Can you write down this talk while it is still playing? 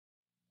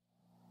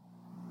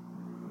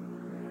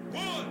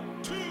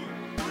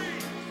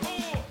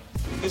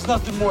There's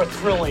nothing more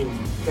thrilling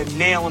than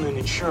nailing an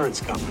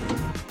insurance company.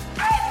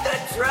 And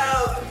the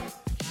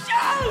truth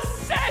shall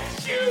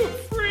set you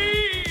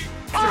free!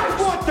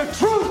 I want the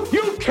truth!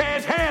 You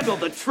can't handle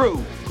the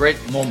truth! Great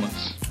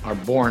moments are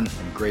born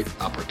from great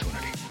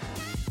opportunity.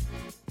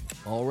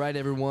 All right,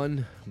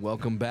 everyone.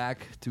 Welcome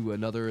back to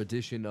another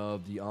edition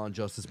of the On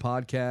Justice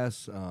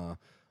podcast.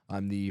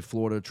 I'm the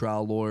Florida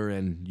trial lawyer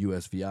and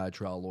USVI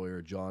trial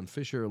lawyer, John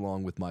Fisher,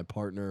 along with my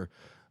partner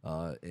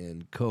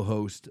and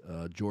co-host,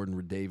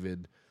 Jordan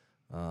David.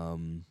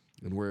 And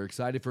we're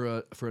excited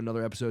for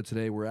another episode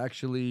today. We're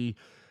actually,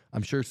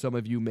 I'm sure some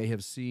of you may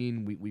have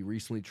seen, we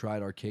recently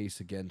tried our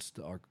case against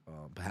our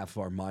behalf of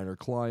our minor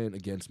client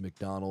against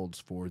McDonald's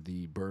for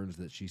the burns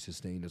that she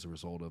sustained as a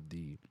result of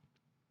the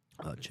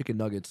chicken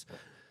nuggets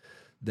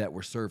that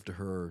were served to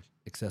her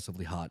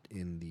excessively hot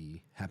in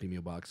the Happy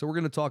Meal box. So we're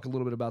going to talk a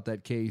little bit about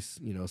that case.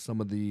 You know,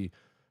 some of the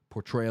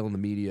portrayal in the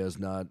media is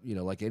not,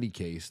 like any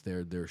case.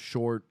 They're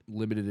short,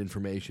 limited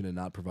information and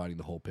not providing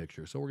the whole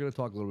picture. So we're going to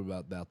talk a little bit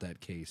about that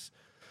case.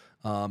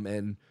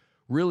 And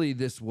really,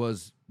 this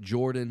was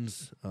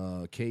Jordan's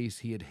case.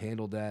 He had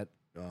handled that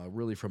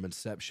really from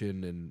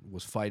inception and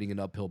was fighting an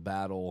uphill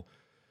battle.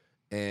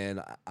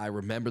 And I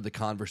remember the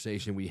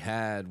conversation we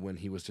had when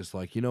he was just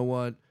like, you know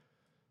what?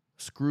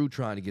 Screw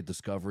trying to get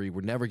discovery.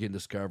 We're never getting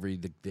discovery.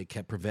 They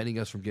kept preventing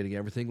us from getting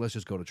everything. Let's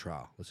just go to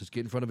trial. Let's just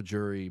get in front of a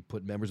jury,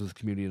 put members of the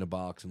community in a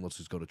box, and let's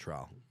just go to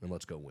trial, and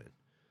let's go win.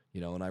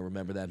 And I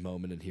remember that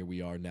moment, and here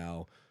we are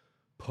now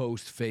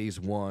post phase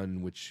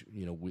one, which,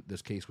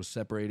 this case was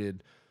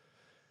separated,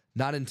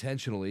 not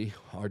intentionally.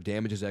 Our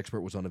damages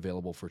expert was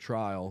unavailable for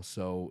trial,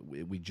 so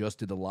we just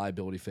did the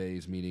liability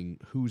phase, meaning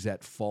who's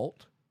at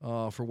fault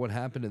for what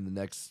happened, and the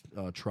next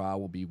trial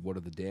will be what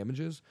are the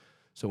damages.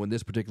 So in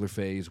this particular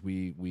phase,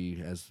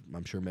 we, as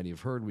I'm sure many have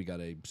heard, we got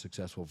a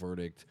successful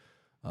verdict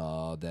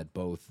that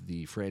both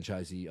the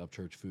franchisee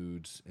Upchurch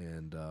Foods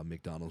and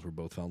McDonald's were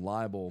both found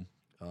liable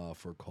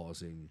for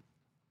causing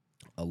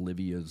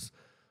Olivia's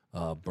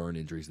burn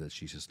injuries that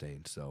she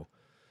sustained. So,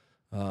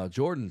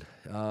 Jordan,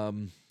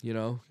 kind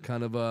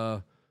of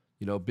a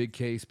big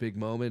case, big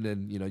moment,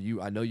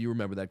 and I know you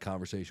remember that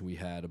conversation we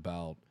had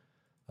about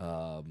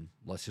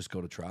let's just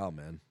go to trial,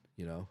 man.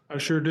 I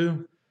sure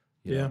do.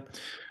 Yeah.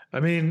 I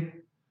mean,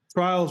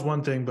 trial is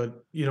one thing,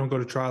 but you don't go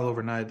to trial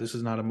overnight. This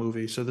is not a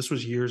movie. So this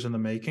was years in the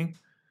making.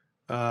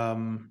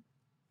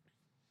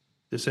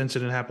 This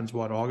incident happens,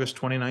 August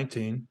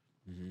 2019.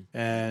 Mm-hmm.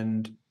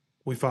 And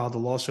we filed a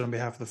lawsuit on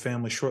behalf of the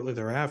family shortly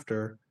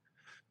thereafter.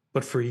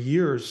 But for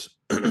years,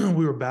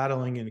 we were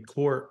battling in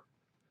court,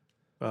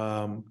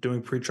 doing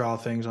pretrial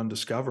things on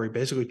discovery,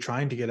 basically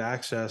trying to get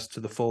access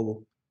to the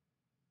full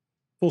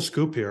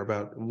scoop here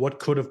about what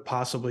could have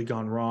possibly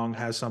gone wrong.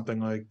 Has something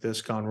like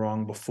this gone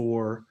wrong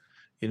before?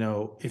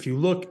 If you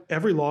look,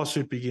 every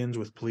lawsuit begins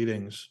with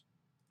pleadings,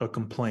 a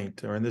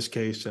complaint, or in this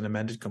case, an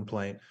amended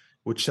complaint,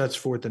 which sets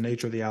forth the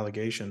nature of the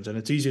allegations. And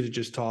it's easy to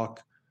just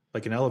talk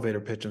like an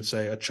elevator pitch and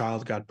say a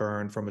child got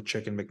burned from a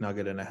chicken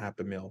McNugget and a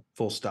Happy Meal,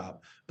 full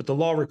stop. But the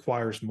law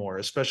requires more,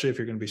 especially if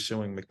you're going to be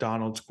suing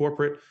McDonald's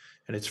corporate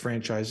and its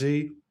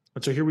franchisee.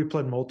 And so here we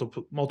pled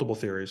multiple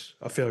theories: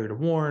 a failure to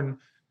warn,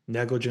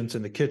 negligence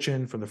in the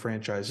kitchen from the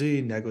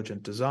franchisee,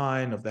 negligent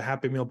design of the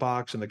Happy Meal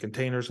box and the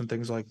containers and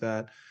things like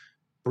that,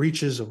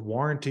 breaches of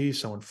warranty.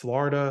 So in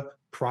Florida,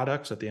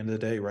 products at the end of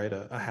the day, right,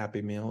 a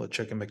Happy Meal, a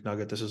chicken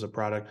McNugget, this is a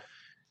product,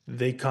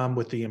 they come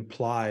with the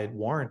implied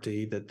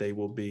warranty that they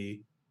will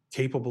be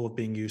capable of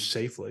being used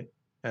safely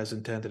as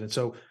intended. And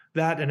so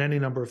that and any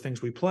number of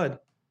things we pled.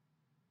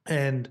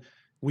 And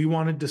we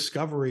wanted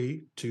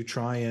discovery to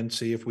try and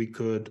see if we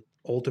could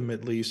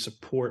ultimately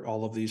support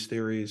all of these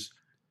theories.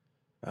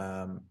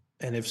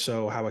 And if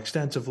so, how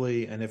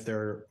extensively, and if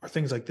there are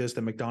things like this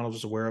that McDonald's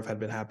was aware of had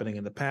been happening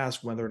in the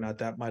past, whether or not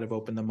that might have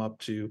opened them up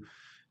to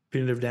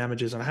punitive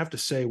damages. And I have to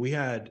say,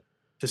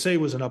 to say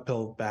it was an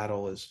uphill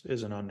battle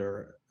is an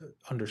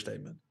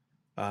understatement.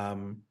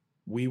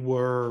 We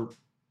were,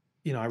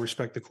 I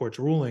respect the court's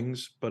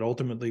rulings, but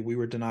ultimately we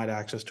were denied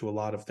access to a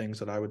lot of things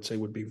that I would say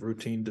would be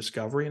routine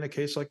discovery in a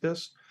case like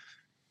this.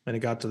 And it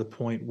got to the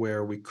point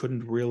where we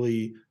couldn't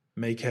really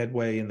make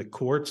headway in the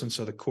courts. And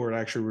so the court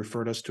actually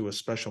referred us to a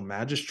special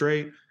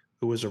magistrate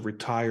who was a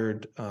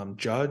retired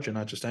judge, and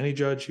not just any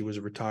judge. He was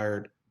a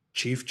retired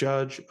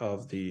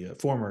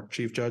former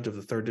chief judge of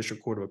the 3rd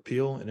District Court of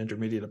Appeal, an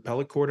intermediate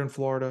appellate court in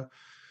Florida.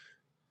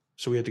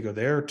 So we had to go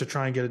there to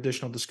try and get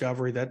additional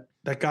discovery. That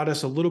got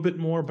us a little bit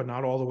more, but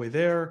not all the way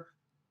there.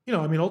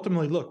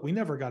 Ultimately, look, we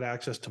never got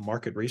access to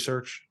market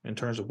research in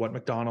terms of what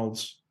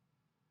McDonald's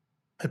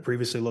had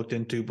previously looked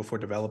into before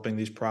developing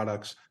these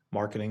products,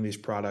 marketing these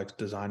products,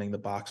 designing the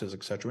boxes,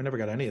 et cetera. We never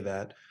got any of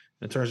that.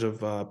 In terms of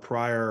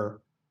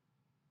prior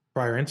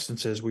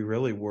instances, we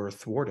really were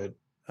thwarted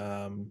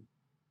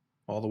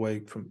all the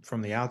way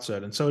from the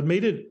outset. And so it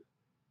made it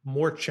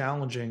more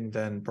challenging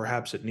than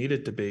perhaps it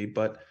needed to be,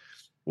 but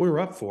we were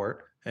up for it.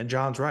 And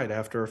John's right.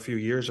 After a few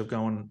years of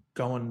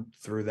going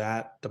through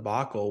that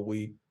debacle,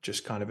 we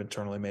just kind of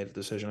internally made a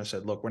decision. I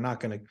said, look, we're not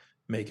going to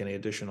make any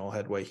additional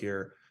headway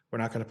here. We're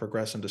not going to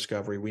progress in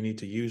discovery. We need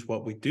to use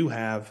what we do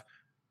have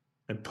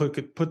and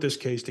put this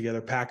case together,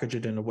 package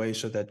it in a way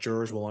so that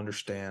jurors will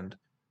understand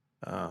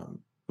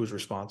who's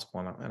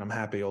responsible. And I'm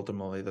happy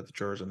ultimately that the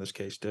jurors in this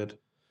case did.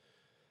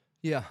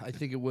 Yeah, I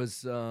think it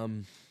was,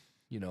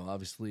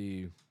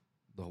 obviously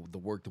the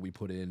work that we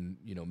put in,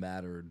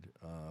 mattered,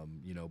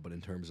 but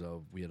in terms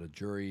of we had a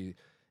jury,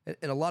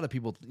 and a lot of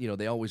people,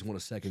 they always want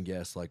to second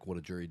guess like what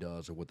a jury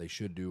does or what they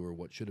should do or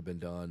what should have been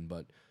done.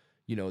 But,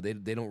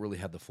 they don't really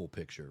have the full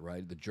picture,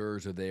 right? The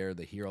jurors are there.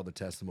 They hear all the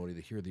testimony.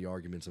 They hear the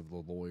arguments of the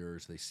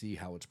lawyers. They see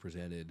how it's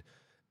presented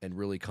and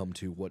really come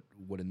to what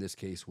in this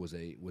case was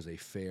a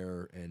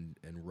fair and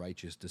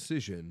righteous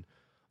decision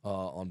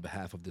on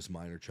behalf of this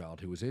minor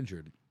child who was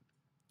injured.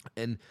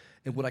 And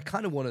what I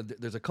kind of want to,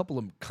 there's a couple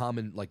of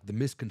common, like the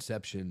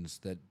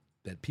misconceptions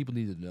that people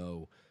need to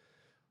know.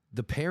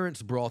 The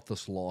parents brought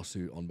this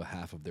lawsuit on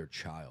behalf of their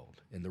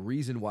child. And the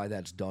reason why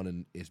that's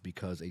done is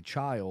because a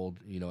child,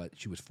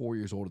 she was 4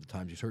 years old at the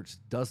time she was hurt,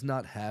 does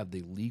not have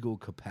the legal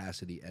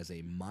capacity as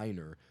a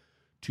minor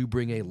to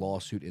bring a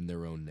lawsuit in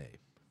their own name,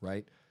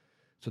 right?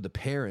 So the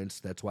parents,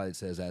 that's why it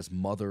says as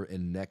mother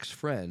and next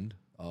friend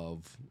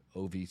of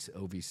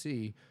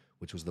OVC,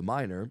 which was the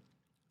minor,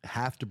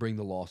 have to bring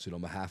the lawsuit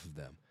on behalf of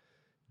them.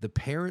 The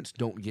parents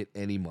don't get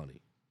any money,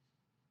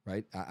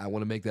 right? I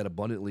want to make that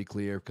abundantly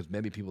clear because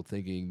many people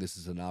thinking this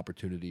is an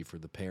opportunity for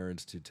the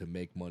parents to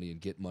make money and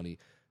get money.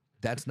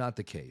 That's not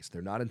the case.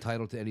 They're not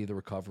entitled to any of the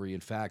recovery. In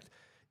fact,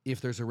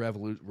 if there's a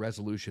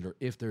resolution or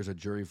if there's a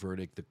jury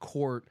verdict, the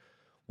court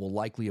will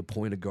likely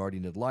appoint a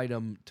guardian ad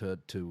litem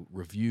to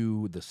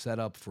review the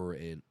setup for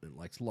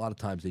like a lot of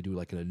times they do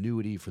like an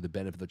annuity for the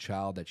benefit of the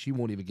child that she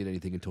won't even get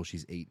anything until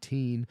she's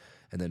 18,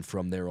 and then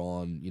from there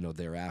on,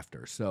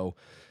 thereafter. So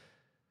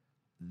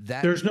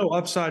that there's no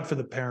upside for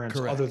the parents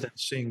Correct. other than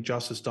seeing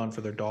justice done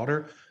for their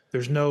daughter.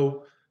 There's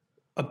no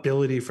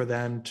ability for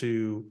them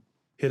to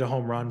hit a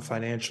home run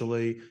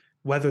financially,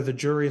 whether the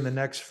jury in the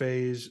next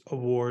phase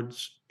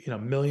awards,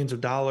 millions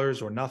of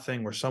dollars or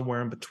nothing or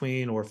somewhere in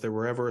between, or if there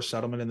were ever a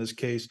settlement in this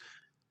case.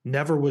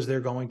 Never was there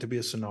going to be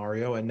a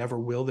scenario, and never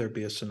will there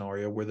be a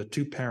scenario where the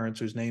two parents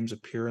whose names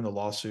appear in the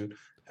lawsuit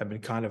have been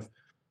kind of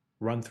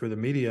run through the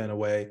media in a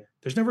way.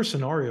 There's never a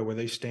scenario where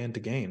they stand to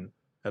gain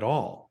at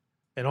all.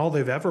 And all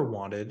they've ever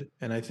wanted,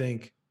 and I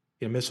think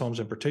Miss Holmes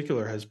in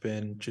particular has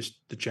been just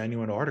the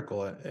genuine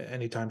article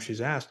anytime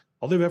she's asked,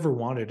 all they've ever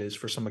wanted is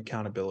for some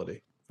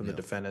accountability from the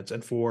defendants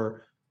and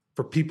for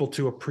people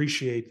to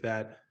appreciate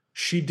that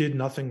she did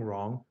nothing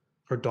wrong,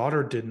 her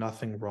daughter did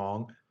nothing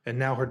wrong, and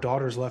now her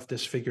daughter's left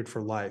disfigured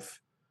for life.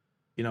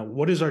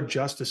 What is our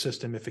justice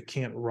system if it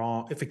can't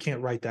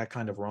right that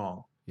kind of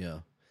wrong?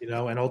 Yeah.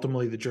 And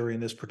ultimately the jury in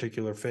this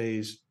particular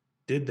phase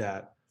did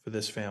that for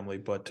this family.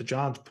 But to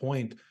John's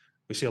point,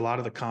 we see a lot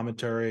of the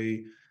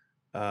commentary,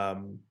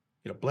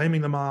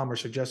 blaming the mom or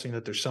suggesting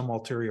that there's some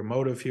ulterior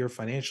motive here.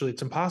 Financially,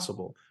 it's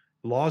impossible.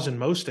 Laws in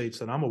most states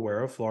that I'm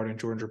aware of, Florida and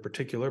Georgia in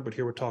particular, but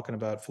here we're talking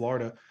about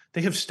Florida,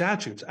 they have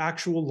statutes,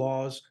 actual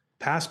laws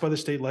passed by the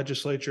state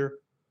legislature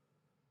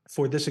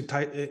for this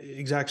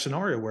exact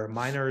scenario where a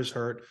minor is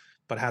hurt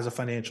but has a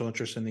financial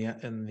interest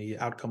in the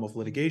outcome of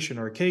litigation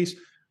or a case.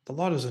 The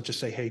law doesn't just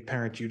say, hey,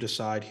 parent, you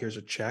decide, here's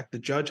a check. The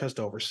judge has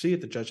to oversee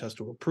it. The judge has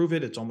to approve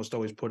it. It's almost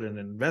always put in an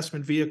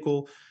investment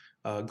vehicle.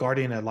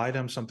 Guardian ad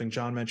litem, something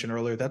John mentioned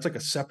earlier, that's like a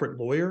separate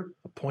lawyer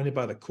appointed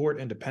by the court,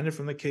 independent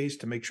from the case,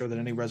 to make sure that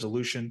any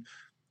resolution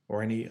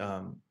or any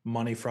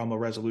money from a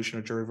resolution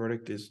or jury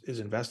verdict is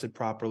invested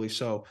properly.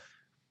 So,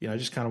 I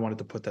just kind of wanted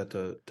to put that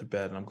to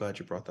bed, and I'm glad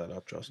you brought that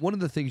up, Justin. One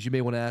of the things you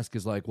may want to ask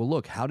is like, well,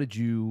 look, how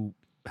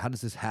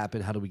does this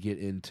happen? How do we get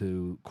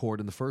into court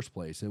in the first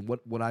place? And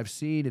what I've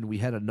seen, and we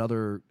had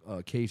another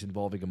case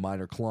involving a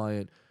minor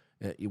client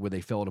where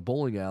they fell in a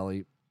bowling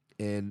alley,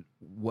 and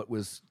what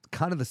was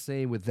kind of the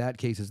same with that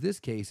case as this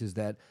case is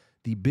that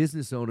the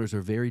business owners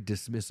are very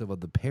dismissive of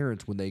the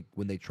parents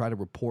when they try to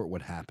report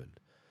what happened.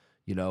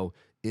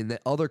 In the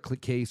other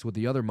case with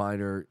the other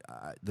minor,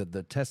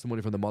 the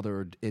testimony from the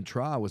mother in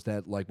trial was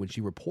that like when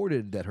she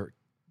reported that her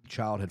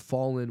child had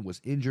fallen,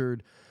 was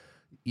injured,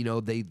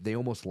 they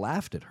almost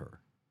laughed at her.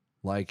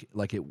 Like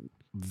it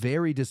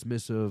very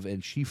dismissive,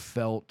 and she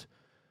felt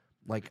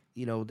like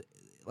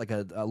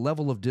a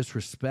level of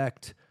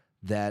disrespect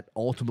that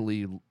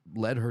ultimately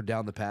led her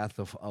down the path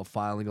of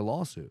filing a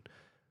lawsuit.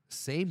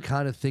 Same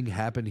kind of thing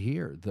happened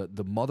here.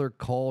 The mother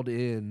called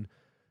in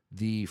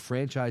the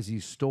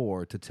franchisee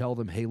store to tell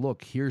them, hey,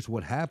 look, here's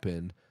what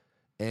happened,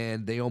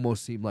 and they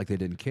almost seemed like they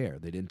didn't care.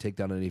 They didn't take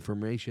down any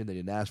information. They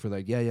didn't ask for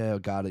like, yeah,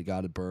 got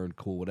it, burned,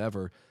 cool,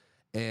 whatever.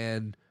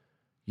 And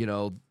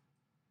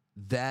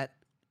that,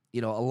 a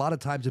lot of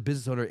times a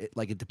business owner,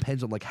 it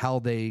depends on like how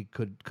they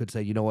could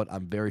say, you know what,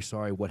 I'm very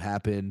sorry, what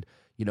happened,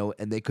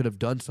 and they could have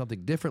done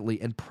something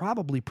differently and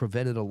probably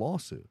prevented a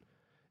lawsuit.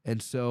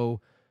 And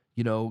so,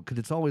 because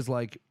it's always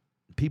like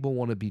people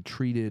want to be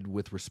treated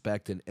with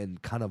respect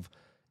and kind of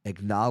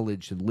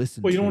acknowledged and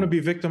listened to. Well, you don't want to be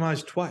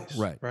victimized twice,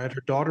 right?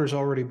 Her daughter's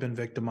already been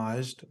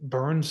victimized,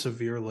 burned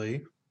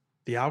severely.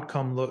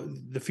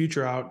 The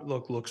future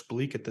outlook looks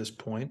bleak at this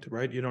point,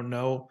 right? You don't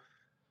know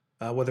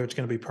whether it's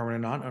going to be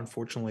permanent or not.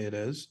 Unfortunately, it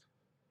is.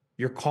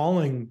 you're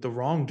calling the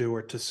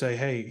wrongdoer to say,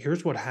 hey,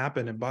 here's what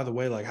happened. And by the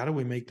way, like, how do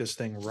we make this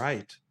thing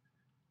right?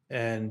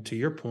 And to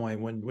your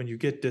point, when you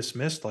get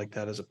dismissed like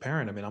that as a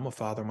parent, I mean, I'm a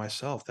father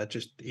myself. That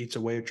just eats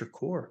away at your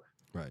core.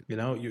 Right. You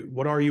know,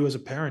 what are you as a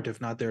parent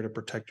if not there to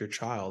protect your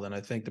child? And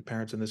I think the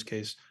parents in this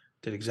case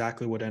did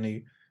exactly what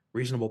any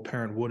reasonable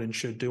parent would and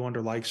should do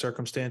under like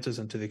circumstances.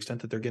 And to the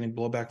extent that they're getting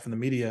blowback from the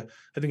media,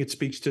 I think it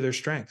speaks to their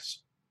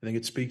strengths. I think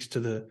it speaks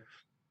to the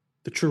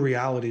true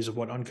realities of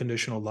what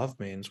unconditional love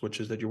means, which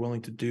is that you're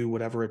willing to do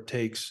whatever it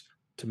takes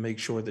to make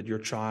sure that your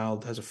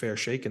child has a fair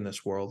shake in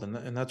this world.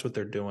 And that's what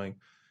they're doing.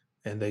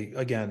 And they,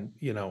 again,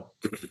 you know,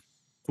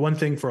 one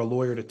thing for a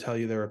lawyer to tell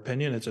you their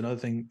opinion, it's another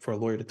thing for a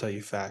lawyer to tell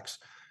you facts.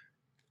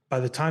 By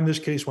the time this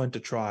case went to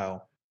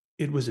trial,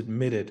 it was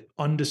admitted,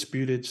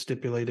 undisputed,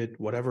 stipulated,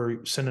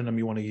 whatever synonym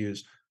you want to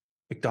use.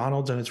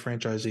 McDonald's and its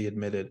franchisee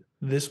admitted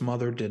this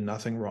mother did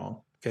nothing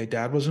wrong. Okay,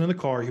 dad wasn't in the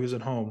car, he was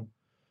at home.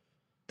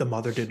 The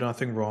mother did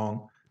nothing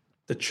wrong.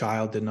 The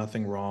child did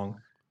nothing wrong.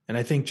 And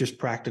I think just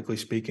practically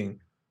speaking,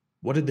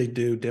 what did they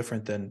do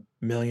different than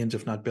millions,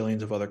 if not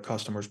billions, of other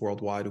customers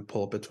worldwide who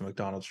pull up into a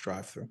McDonald's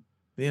drive-thru?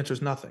 The answer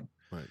is nothing.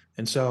 Right.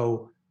 And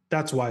so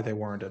that's why they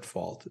weren't at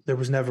fault. There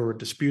was never a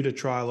disputed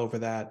trial over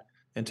that.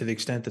 And to the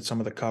extent that some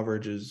of the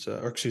coverage is,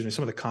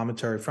 some of the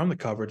commentary from the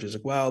coverage is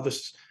like, well,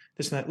 this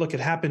and that. Look, it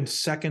happened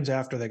seconds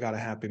after they got a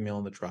Happy Meal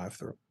in the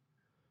drive-thru.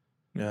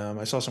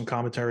 I saw some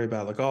commentary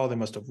about like, oh, they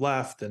must have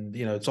left, and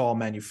you know, it's all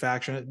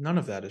manufactured. None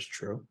of that is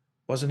true.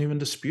 Wasn't even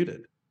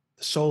disputed.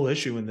 The sole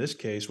issue in this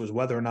case was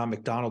whether or not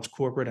McDonald's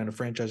corporate and a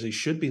franchisee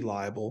should be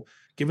liable,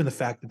 given the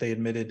fact that they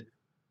admitted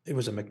it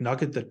was a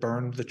McNugget that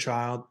burned the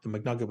child. The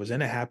McNugget was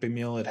in a Happy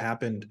Meal. It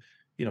happened,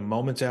 you know,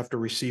 moments after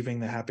receiving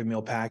the Happy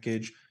Meal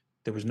package.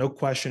 There was no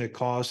question it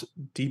caused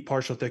deep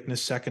partial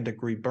thickness,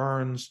 second-degree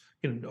burns.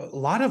 You know, a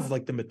lot of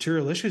like the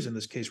material issues in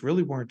this case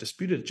really weren't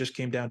disputed. It just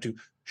came down to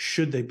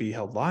should they be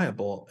held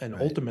liable, and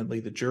Right. ultimately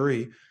the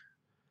jury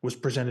was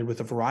presented with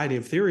a variety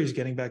of theories.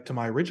 Getting back to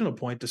my original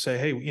point to say,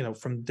 hey, you know,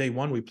 from day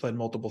one we pled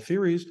multiple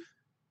theories.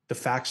 The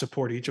facts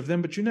support each of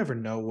them, but you never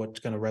know what's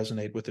going to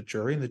resonate with the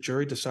jury. And the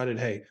jury decided,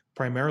 hey,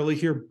 primarily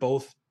here,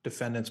 both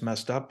defendants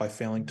messed up by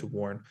failing to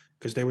warn,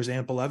 because there was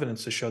ample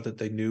evidence to show that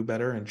they knew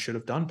better and should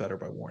have done better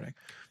by warning.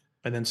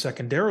 And then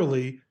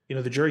secondarily, you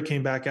know, the jury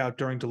came back out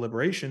during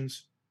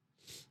deliberations.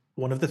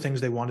 One of the things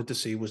they wanted to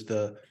see was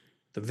the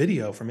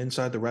video from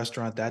inside the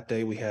restaurant. That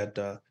day we had,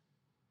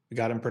 we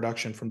got in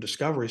production from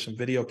Discovery, some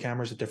video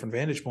cameras at different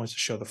vantage points to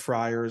show the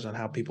fryers on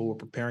how people were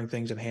preparing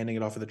things and handing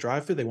it off at the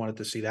drive-thru. They wanted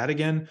to see that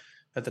again.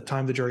 At the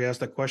time the jury asked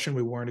that question,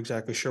 we weren't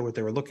exactly sure what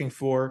they were looking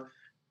for.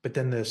 But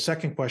then the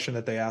second question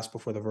that they asked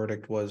before the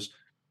verdict was,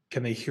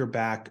 can they hear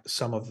back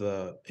some of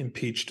the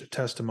impeached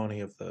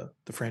testimony of the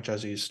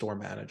franchisee's store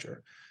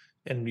manager?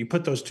 And you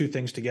put those two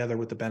things together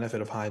with the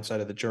benefit of hindsight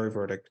of the jury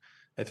verdict.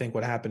 I think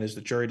what happened is the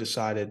jury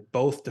decided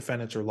both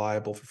defendants are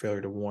liable for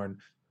failure to warn,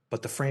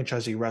 but the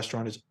franchisee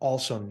restaurant is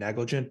also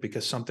negligent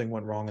because something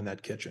went wrong in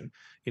that kitchen.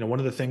 You know, one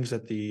of the things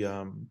that the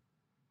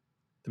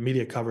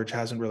media coverage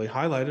hasn't really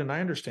highlighted, and I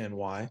understand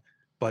why,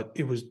 but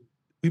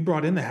we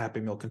brought in the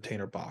Happy Meal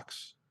container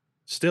box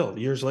still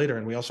years later,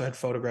 and we also had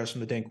photographs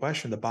from the day in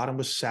question. The bottom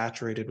was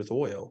saturated with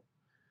oil.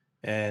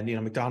 And, you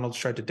know, McDonald's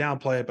tried to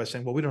downplay it by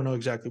saying, well, we don't know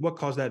exactly what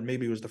caused that.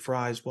 Maybe it was the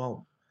fries.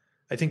 Well,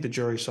 I think the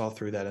jury saw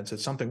through that and said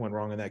something went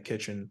wrong in that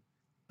kitchen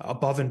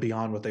above and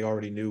beyond what they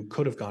already knew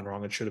could have gone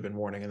wrong and should have been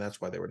warning. And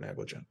that's why they were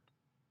negligent.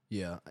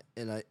 Yeah.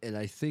 And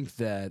I think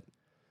that,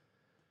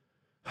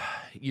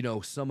 you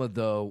know, some of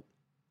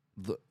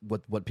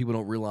what people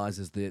don't realize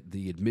is that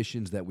the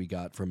admissions that we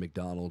got from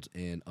McDonald's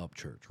and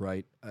Upchurch,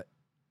 right?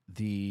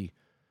 The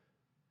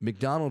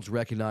McDonald's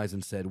recognized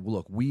and said, well,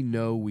 look, we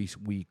know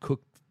we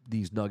cooked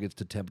these nuggets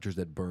to temperatures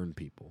that burn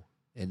people,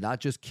 and not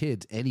just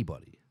kids,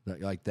 anybody.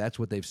 Like that's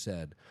what they've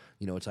said.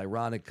 You know, it's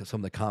ironic because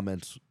some of the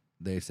comments,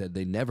 they said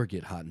they never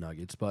get hot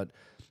nuggets, but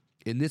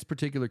in this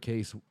particular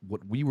case,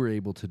 what we were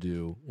able to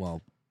do,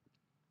 well,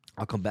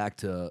 I'll come back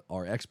to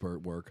our expert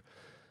work,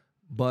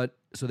 but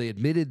so they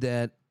admitted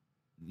that,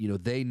 you know,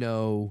 they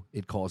know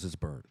it causes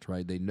burns,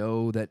 right? They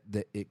know that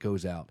it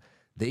goes out.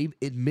 They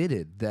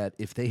admitted that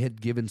if they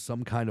had given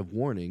some kind of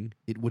warning,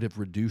 it would have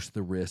reduced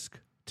the risk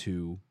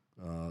to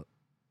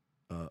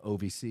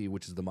OVC,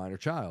 which is the minor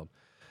child.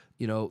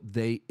 You know,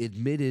 they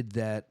admitted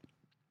that,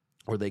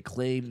 or they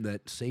claim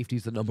that safety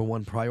is the number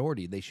one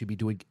priority. They should be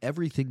doing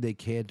everything they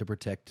can to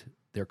protect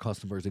their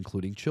customers,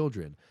 including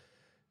children.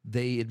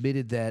 They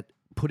admitted that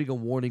putting a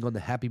warning on the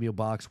Happy Meal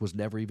box was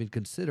never even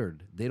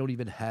considered. They don't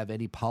even have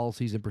any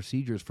policies and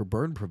procedures for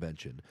burn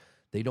prevention.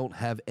 They don't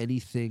have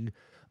anything.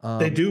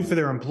 They do for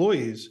their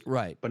employees,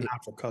 right? But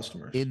not for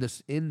customers. In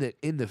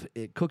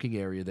the cooking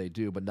area, they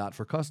do, but not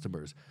for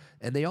customers.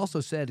 And they also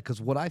said, because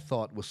what I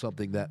thought was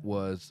something that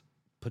was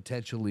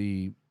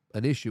potentially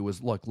an issue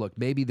was, look,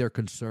 maybe they're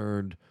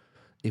concerned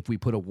if we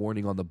put a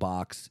warning on the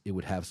box, it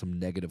would have some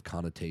negative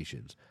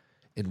connotations.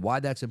 And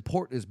why that's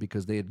important is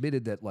because they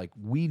admitted that, like,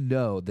 they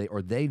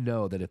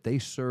know that if they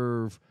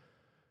serve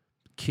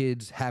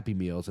kids Happy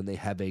Meals and they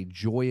have a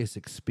joyous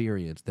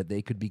experience, that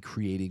they could be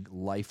creating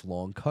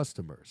lifelong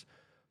customers.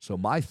 So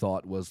my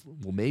thought was,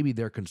 well, maybe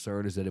their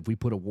concern is that if we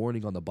put a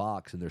warning on the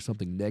box and there's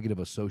something negative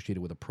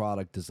associated with a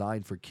product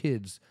designed for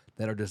kids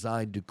that are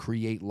designed to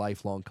create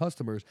lifelong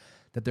customers,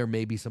 that there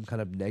may be some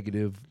kind of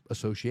negative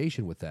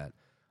association with that.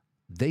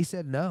 They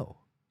said no.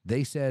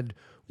 They said,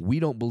 we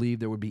don't believe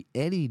there would be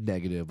any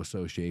negative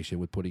association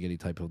with putting any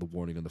type of the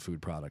warning on the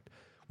food product,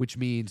 which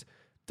means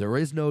there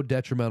is no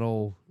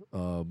detrimental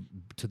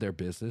to their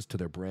business, to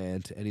their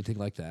brand, to anything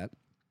like that.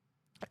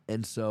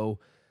 And so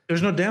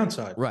there's no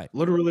downside. Right.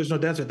 Literally, there's no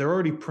downside. They're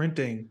already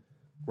printing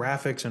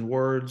graphics and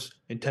words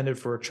intended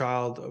for a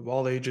child of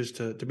all ages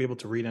to be able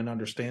to read and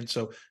understand.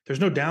 So there's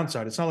no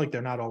downside. It's not like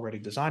they're not already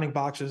designing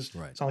boxes.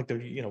 Right. It's not like they're,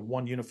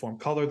 one uniform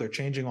color. They're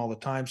changing all the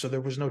time. So there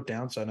was no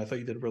downside. And I thought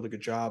you did a really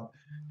good job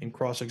in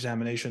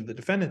cross-examination of the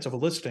defendants of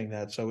eliciting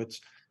that. So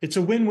it's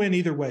a win-win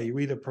either way. You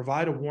either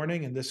provide a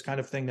warning and this kind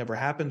of thing never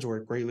happens, or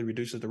it greatly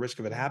reduces the risk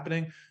of it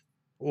happening.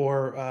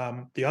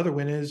 Or the other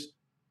win is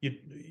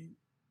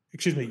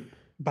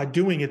by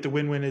doing it, the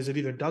win-win is it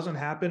either doesn't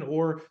happen,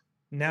 or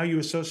now you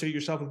associate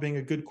yourself with being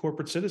a good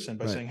corporate citizen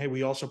by saying, hey,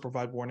 we also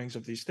provide warnings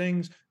of these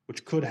things,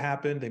 which could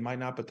happen. They might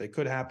not, but they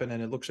could happen.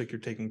 And it looks like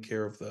you're taking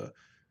care of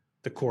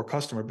the core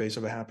customer base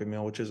of a Happy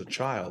Meal, which is a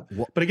child.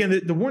 But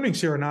again, the warnings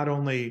here are not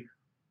only,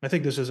 I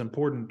think this is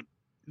important,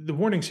 the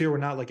warnings here were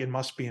not like it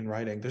must be in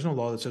writing. There's no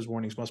law that says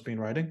warnings must be in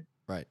writing.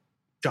 Right.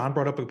 John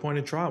brought up a point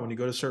in trial. When you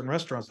go to certain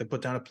restaurants, they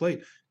put down a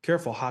plate,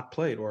 careful, hot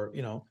plate, or,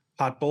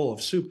 hot bowl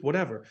of soup,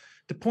 whatever.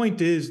 The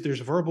point is there's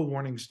verbal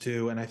warnings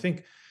too. And I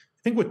think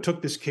what took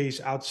this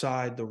case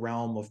outside the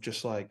realm of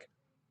just like,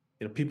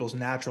 people's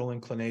natural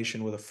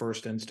inclination with a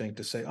first instinct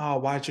to say, oh,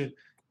 why should,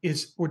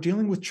 is we're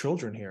dealing with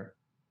children here.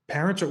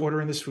 Parents are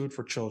ordering this food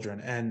for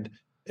children. And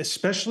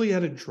especially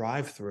at a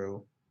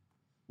drive-through,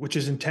 which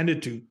is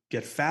intended to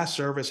get fast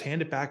service,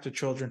 hand it back to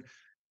children,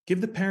 give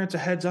the parents a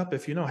heads up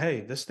if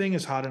hey, this thing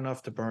is hot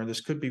enough to burn.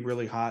 This could be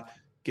really hot.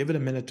 Give it a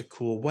minute to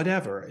cool,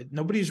 whatever.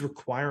 Nobody's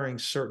requiring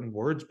certain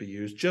words be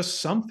used,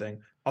 just something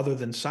other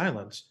than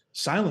silence.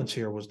 Silence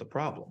here was the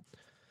problem.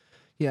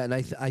 Yeah, and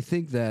I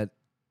think that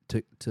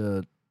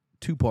to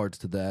two parts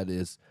to that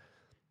is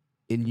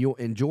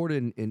in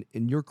Jordan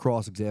in your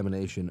cross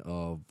examination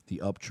of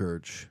the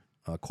Upchurch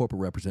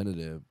corporate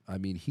representative. I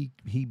mean,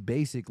 he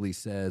basically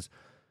says,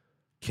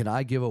 "Can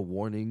I give a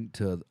warning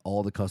to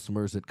all the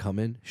customers that come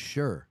in?"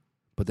 Sure,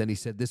 but then he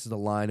said, "This is a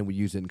line, and we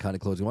use it in kind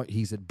of closing."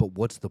 He said, "But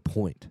what's the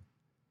point?"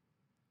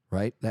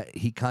 Right? That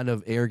he kind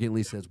of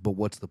arrogantly says, "But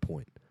what's the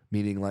point?"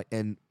 Meaning, like,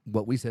 and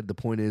what we said the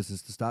point is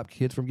to stop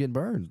kids from getting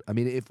burned. I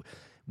mean,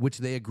 which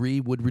they agree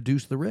would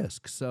reduce the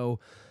risk. So,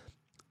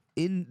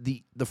 in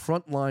the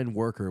frontline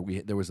worker,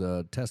 there was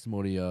a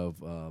testimony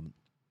of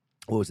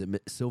what was it?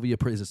 Sylvia?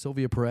 Is it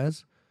Sylvia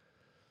Perez?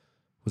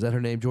 Was that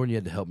her name, Jordan? You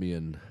had to help me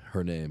in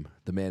her name,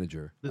 the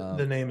manager.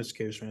 The name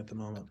escapes me at the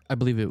moment. I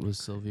believe it was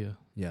Sylvia.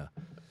 Yeah.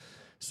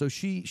 So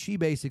she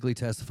basically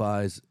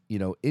testifies,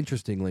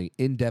 interestingly,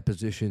 in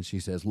deposition,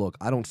 she says, look,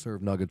 I don't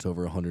serve nuggets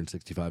over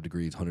 165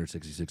 degrees,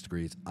 166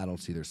 degrees. I don't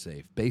see they're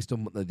safe. Based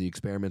on the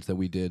experiments that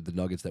we did, the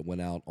nuggets that went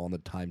out on the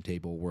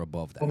timetable were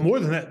above that. Well, more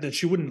than that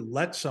she wouldn't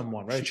let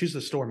someone, right? She's the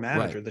store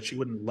manager, that she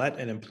wouldn't let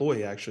an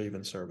employee actually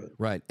even serve it.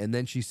 Right. And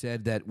then she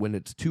said that when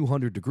it's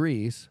 200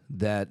 degrees,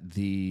 that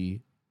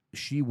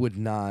she would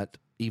not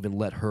even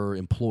let her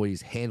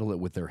employees handle it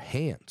with their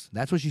hands.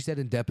 That's what she said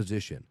in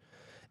deposition.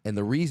 And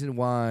the reason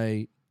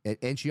why,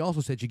 and she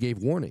also said she gave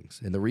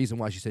warnings. And the reason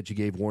why she said she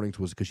gave warnings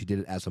was because she did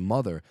it as a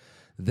mother.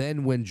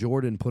 Then when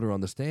Jordan put her on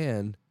the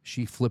stand,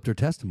 she flipped her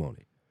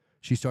testimony.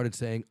 She started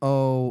saying,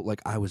 oh,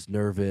 like I was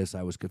nervous,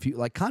 I was confused.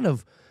 Like kind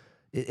of,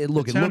 it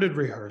sounded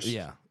rehearsed.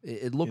 Yeah.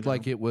 It looked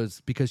like it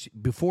was, because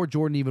before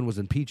Jordan even was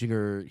impeaching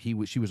her, she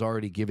was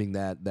already giving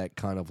that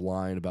kind of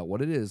line about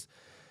what it is.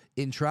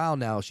 In trial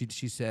now, she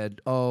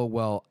said, oh,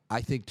 well, I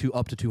think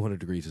up to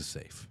 200 degrees is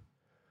safe.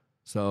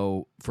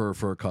 So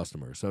for a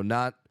customer, so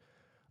not,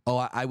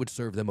 I would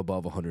serve them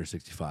above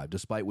 165,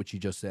 despite what you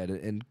just said.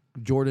 And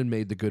Jordan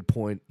made the good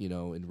point,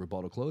 in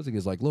rebuttal closing,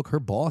 is like, look, her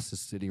boss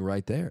is sitting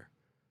right there.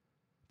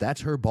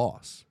 That's her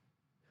boss.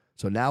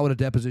 So now in a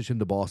deposition,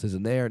 the boss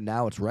isn't there.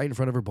 Now it's right in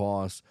front of her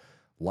boss.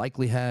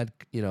 Likely had,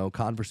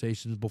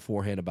 conversations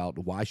beforehand about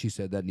why she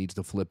said that, needs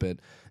to flip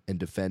it and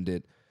defend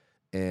it.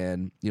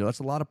 And, that's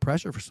a lot of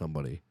pressure for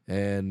somebody.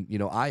 And,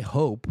 I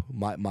hope,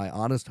 my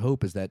honest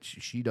hope is that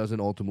she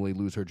doesn't ultimately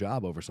lose her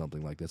job over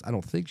something like this. I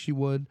don't think she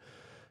would,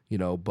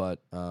 but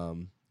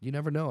you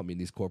never know. I mean,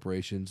 these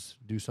corporations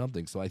do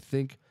something. So I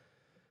think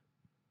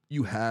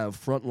you have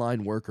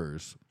frontline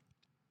workers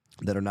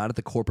that are not at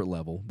the corporate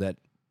level that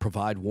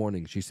provide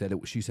warnings. She said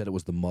it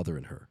was the mother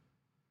in her,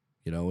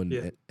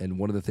 and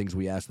one of the things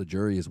we asked the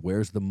jury is,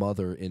 where's the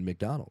mother in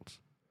McDonald's?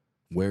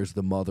 Where's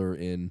the mother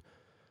in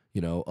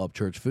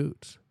Upchurch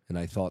Foods? And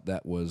I thought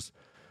that was,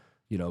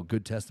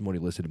 good testimony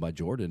listed by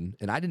Jordan.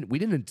 And we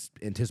didn't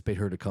anticipate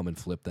her to come and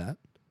flip that,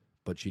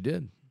 but she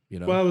did,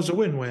 Well, it was a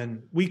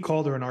win-win. We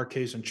called her in our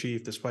case in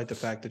chief, despite the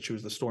fact that she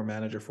was the store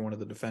manager for one of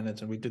the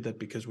defendants. And we did that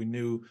because we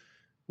knew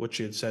what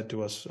she had said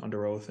to us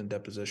under oath and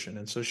deposition.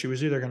 And so she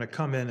was either going to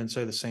come in and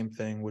say the same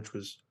thing, which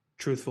was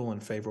truthful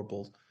and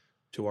favorable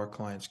to our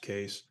client's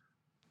case,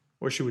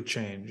 or she would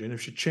change. And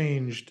if she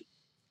changed,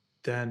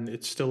 then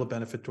it's still a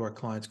benefit to our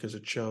clients because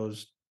it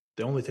shows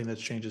the only thing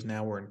that's changed is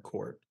now we're in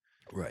court.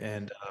 Right.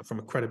 And from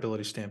a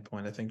credibility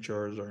standpoint, I think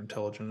jurors are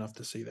intelligent enough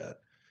to see that.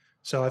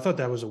 So I thought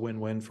that was a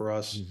win-win for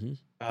us.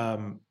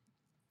 Talking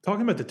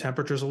about the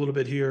temperatures a little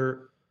bit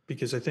here,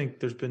 because I think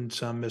there's been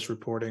some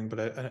misreporting, but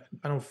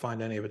I don't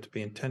find any of it to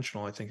be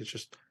intentional. I think it's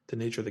just the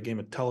nature of the game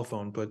of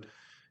telephone. But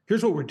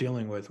here's what we're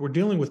dealing with. We're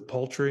dealing with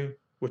poultry,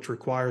 which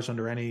requires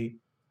under any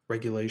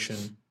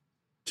regulation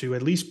to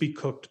at least be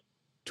cooked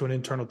to an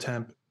internal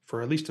temp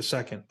for at least a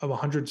second of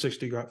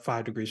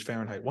 165 degrees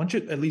Fahrenheit. Once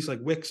it at least like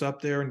wicks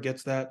up there and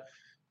gets that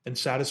and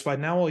satisfied,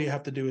 now all you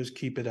have to do is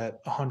keep it at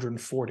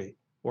 140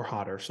 or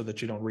hotter so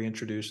that you don't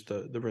reintroduce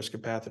the risk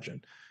of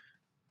pathogen.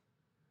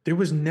 There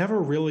was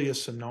never really a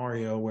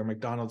scenario where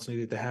McDonald's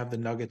needed to have the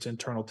nuggets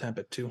internal temp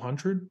at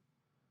 200.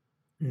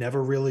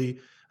 Never really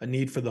a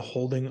need for the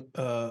holding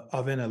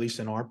oven, at least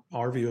in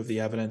our view of the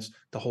evidence,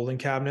 the holding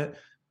cabinet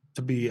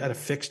to be at a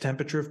fixed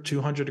temperature of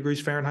 200 degrees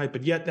Fahrenheit.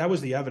 But yet that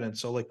was the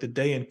evidence. So like the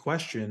day in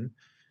question,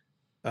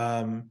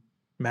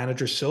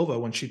 Manager Silva,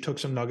 when she took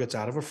some nuggets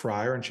out of a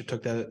fryer and she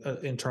took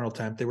that internal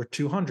temp, they were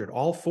 200,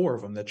 all 4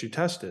 of them that she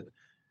tested,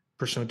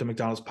 pursuant to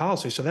McDonald's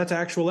policy. So that's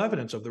actual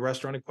evidence of the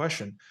restaurant in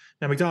question.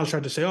 Now, McDonald's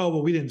tried to say, oh,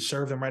 well, we didn't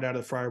serve them right out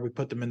of the fryer. We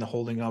put them in the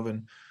holding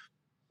oven.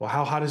 Well,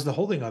 how hot is the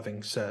holding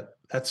oven set?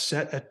 That's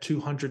set at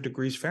 200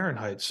 degrees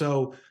Fahrenheit.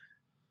 So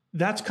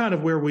that's kind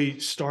of where we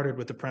started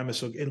with the premise.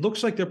 So it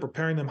looks like they're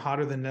preparing them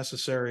hotter than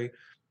necessary.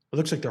 It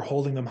looks like they're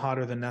holding them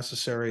hotter than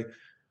necessary,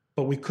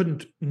 but we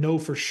couldn't know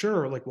for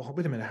sure. Like, well,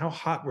 wait a minute, how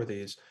hot were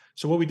these?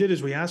 So what we did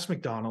is we asked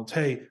McDonald's,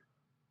 hey,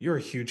 you're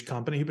a huge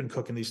company. You've been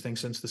cooking these things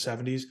since the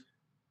 70s.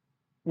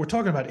 We're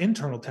talking about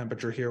internal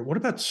temperature here. What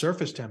about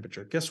surface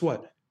temperature? Guess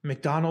what?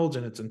 McDonald's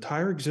in its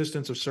entire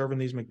existence of serving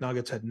these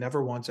McNuggets had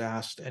never once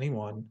asked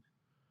anyone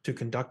to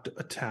conduct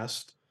a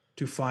test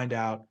to find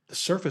out the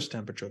surface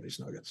temperature of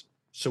these nuggets.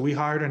 So we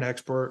hired an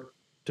expert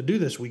to do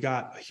this. We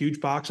got a huge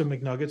box of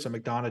McNuggets that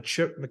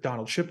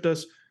McDonald's shipped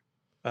us.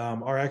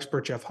 Our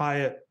expert, Jeff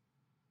Hyatt,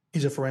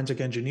 he's a forensic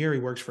engineer. He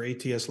works for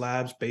ATS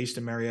Labs based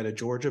in Marietta,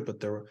 Georgia, but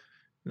they're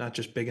not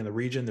just big in the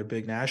region, they're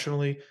big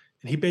nationally.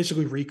 And he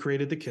basically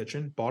recreated the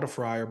kitchen, bought a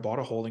fryer, bought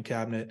a holding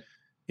cabinet,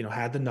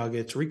 had the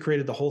nuggets,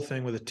 recreated the whole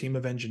thing with a team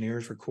of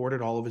engineers,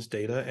 recorded all of his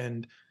data.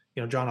 And,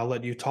 John, I'll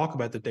let you talk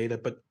about the data,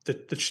 but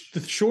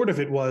the short of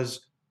it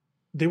was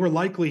they were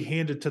likely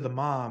handed to the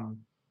mom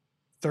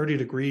 30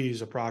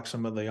 degrees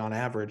approximately on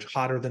average,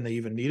 hotter than they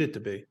even needed to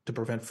be to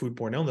prevent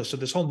foodborne illness. So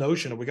this whole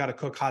notion of we got to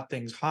cook hot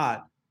things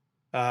hot,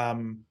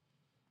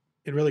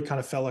 it really kind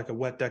of felt like a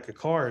wet deck of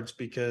cards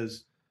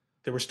because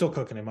they were still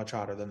cooking it much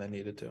hotter than they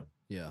needed to.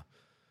 Yeah.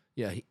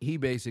 Yeah, he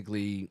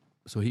basically,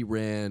 so he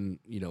ran,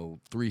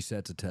 3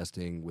 sets of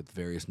testing with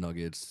various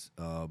nuggets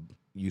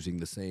using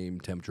the same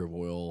temperature of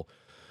oil.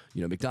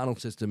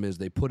 McDonald's system is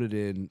they put it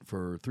in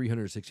for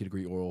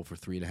 360-degree oil for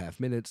 3.5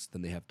 minutes.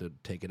 Then they have to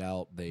take it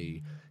out.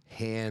 They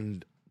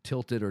hand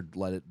tilt it or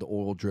let the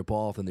oil drip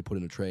off, and they put it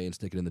in a tray and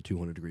stick it in the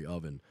 200-degree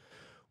oven.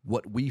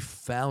 What we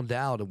found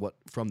out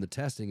from the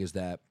testing is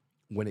that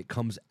when it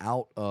comes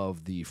out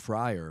of the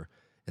fryer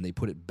and they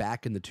put it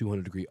back in the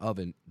 200-degree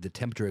oven, the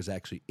temperature is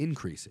actually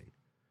increasing,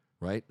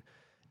 right?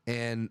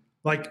 And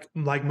like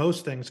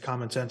most things,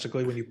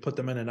 commonsensically, when you put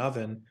them in an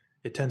oven,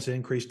 it tends to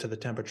increase to the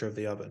temperature of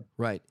the oven.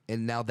 Right.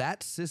 And now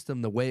that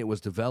system, the way it was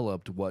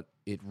developed, what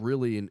it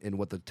really, and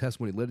what the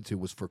testimony led to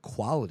was for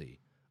quality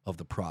of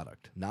the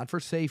product, not for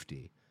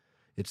safety.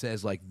 It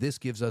says, like, this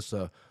gives us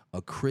a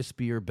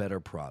crispier, better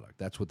product.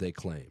 That's what they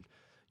claimed.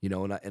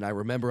 And I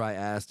remember I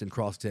asked in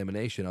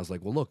cross-examination, I was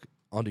like, well, look,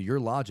 under your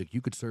logic, you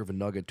could serve a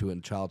nugget to a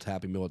child's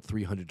Happy Meal at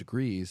 300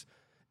 degrees,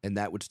 and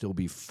that would still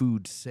be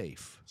food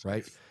safe,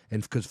 right?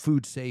 And because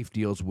food safe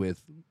deals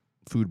with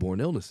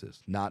foodborne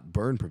illnesses, not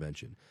burn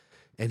prevention.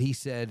 And he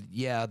said,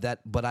 yeah,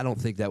 but I don't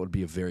think that would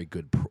be a very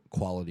good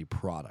quality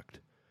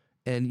product.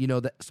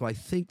 And, so I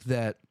think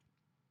that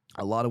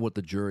a lot of what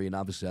the jury, and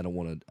obviously I don't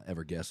want to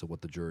ever guess at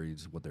what the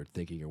jury's, what they're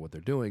thinking or what they're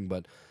doing,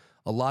 but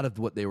a lot of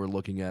what they were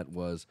looking at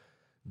was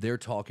they're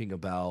talking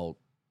about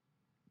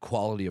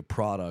quality of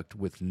product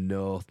with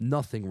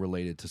nothing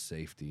related to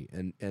safety.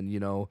 And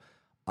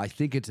I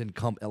think it's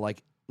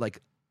like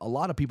a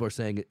lot of people are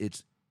saying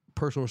it's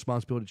personal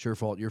responsibility, it's your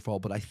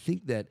fault, but I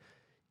think that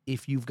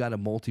if you've got a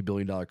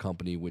multi-billion-dollar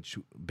company, which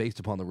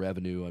based upon the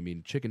revenue, I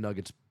mean, chicken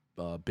nuggets,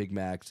 Big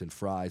Macs, and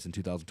fries in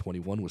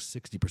 2021 was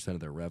 60% of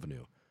their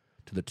revenue,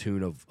 to the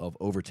tune of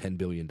over $10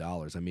 billion.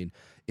 I mean,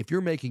 if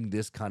you're making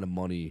this kind of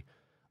money,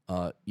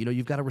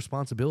 you've got a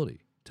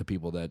responsibility to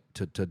people that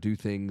to do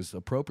things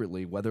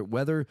appropriately,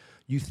 whether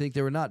you think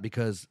they were not.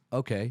 Because,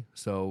 okay,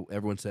 so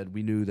everyone said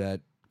we knew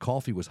that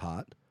coffee was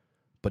hot,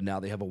 but now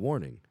they have a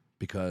warning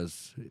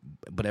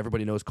but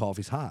everybody knows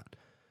coffee's hot.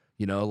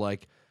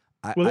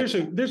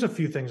 There's a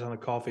few things on the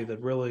coffee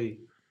that really,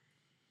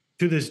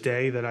 to this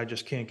day, that I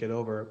just can't get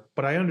over.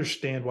 But I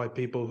understand why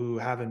people who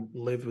haven't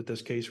lived with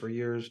this case for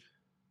years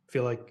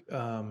feel like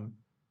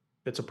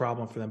it's a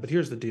problem for them. But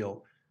here's the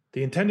deal.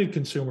 The intended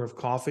consumer of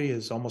coffee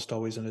is almost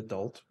always an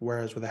adult,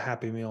 whereas with a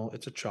Happy Meal,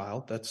 it's a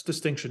child. That's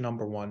distinction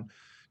number one.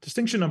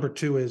 Distinction number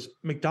two is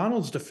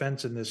McDonald's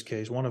defense in this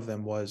case, one of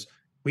them was,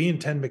 we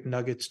intend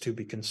McNuggets to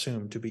be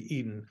consumed, to be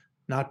eaten,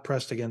 not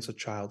pressed against a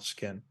child's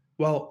skin.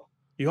 Well,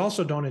 you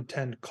also don't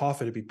intend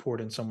coffee to be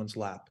poured in someone's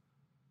lap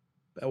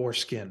or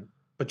skin,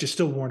 but you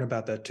still warn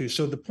about that too.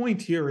 So the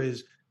point here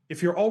is,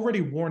 if you're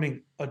already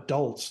warning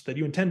adults that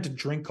you intend to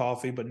drink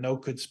coffee, but no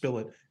could spill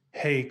it,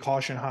 hey,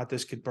 caution hot,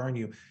 this could burn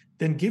you,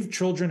 then give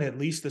children at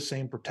least the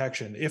same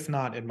protection, if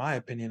not, in my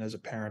opinion, as a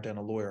parent and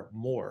a lawyer,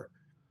 more.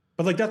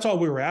 But like, that's all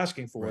we were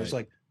asking for, is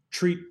like,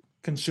 treat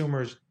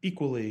consumers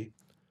equally.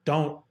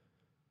 Don't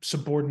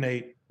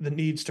subordinate the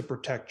needs to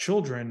protect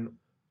children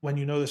when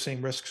you know the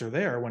same risks are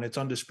there, when it's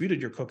undisputed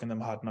you're cooking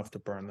them hot enough to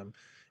burn them.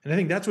 And I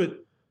think that's what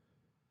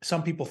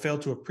some people fail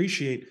to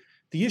appreciate.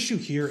 The issue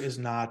here is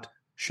not,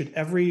 should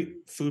every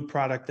food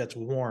product that's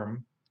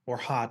warm or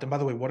hot, and by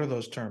the way, what are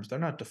those terms? They're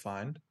not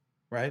defined,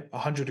 right?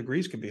 100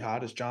 degrees can be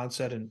hot, as John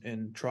said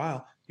in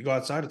trial. You go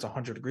outside, it's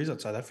 100 degrees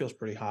outside. That feels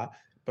pretty hot.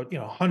 But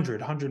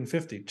 100,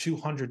 150,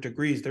 200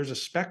 degrees, there's a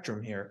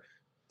spectrum here.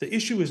 The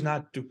issue is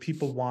not, do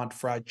people want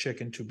fried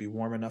chicken to be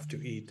warm enough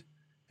to eat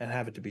and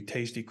have it to be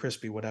tasty,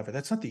 crispy, whatever.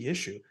 That's not the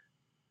issue.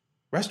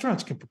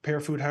 Restaurants can prepare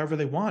food however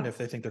they want if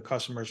they think their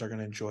customers are going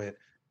to enjoy it.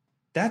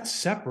 That's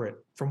separate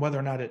from whether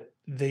or not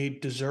they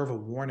deserve a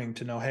warning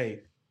to know, hey,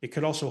 it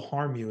could also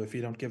harm you if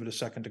you don't give it a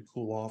second to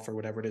cool off or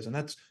whatever it is. And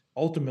that's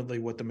ultimately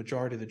what the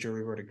majority of the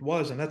jury verdict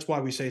was. And that's why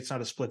we say it's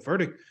not a split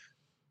verdict.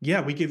 Yeah,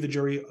 we gave the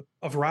jury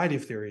a variety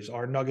of theories.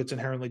 Are nuggets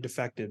inherently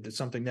defective? Did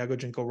something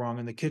negligent go wrong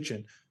in the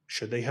kitchen?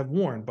 Should they have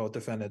warned both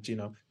defendants?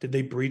 Did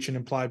they breach an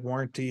implied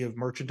warranty of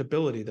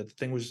merchantability, that the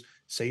thing was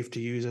safe to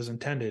use as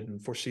intended, and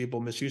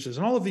foreseeable misuses,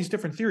 and all of these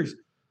different theories?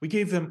 We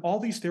gave them all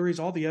these theories,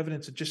 all the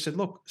evidence, and just said,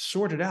 look,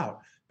 sort it out.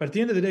 But at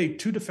the end of the day,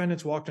 two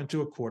defendants walked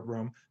into a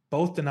courtroom,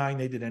 both denying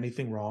they did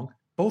anything wrong.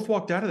 Both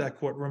walked out of that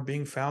courtroom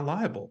being found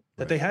liable,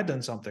 that they had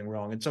done something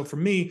wrong. And so for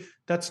me,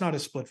 that's not a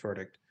split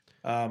verdict.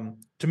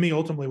 To me,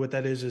 ultimately, what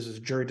that is a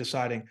jury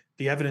deciding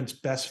the evidence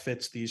best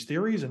fits these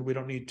theories, and we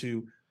don't need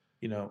to,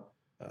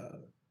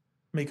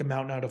 make a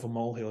mountain out of a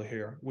molehill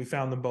here. We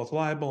found them both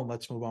liable, and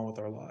let's move on with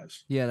our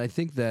lives. Yeah, and I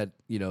think that,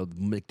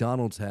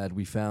 McDonald's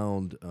we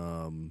found,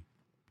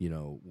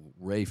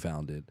 Ray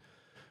found it,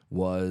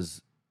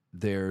 was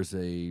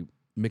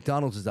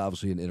McDonald's is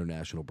obviously an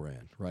international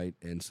brand, right?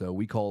 And so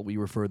we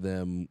refer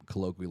them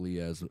colloquially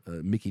as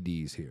Mickey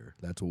D's here.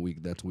 That's what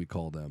we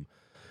call them.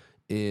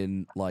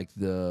 In like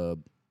the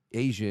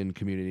Asian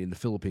community, in the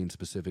Philippines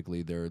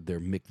specifically, they're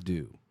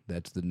McDo.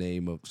 That's the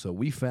name of. So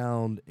we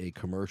found a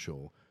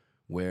commercial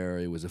where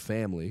it was a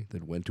family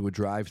that went to a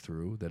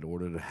drive-thru that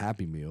ordered a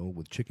Happy Meal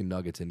with chicken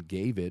nuggets and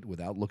gave it,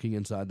 without looking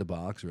inside the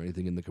box or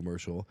anything in the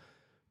commercial,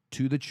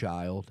 to the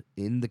child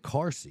in the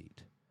car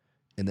seat,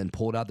 and then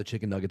pulled out the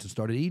chicken nuggets and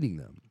started eating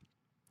them.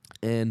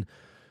 And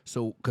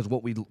so, because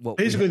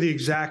basically the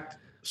exact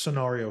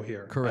scenario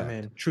here. Correct. I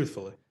mean,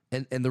 truthfully.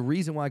 And the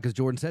reason why, because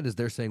Jordan said, is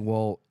they're saying,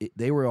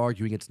 they were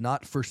arguing it's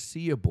not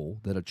foreseeable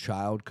that a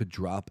child could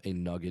drop a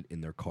nugget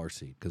in their car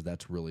seat, because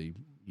that's really,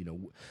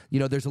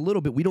 there's a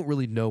little bit, we don't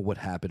really know what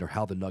happened or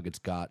how the nuggets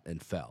got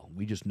and fell.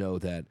 We just know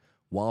that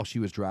while she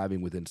was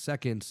driving, within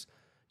seconds,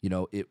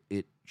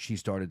 she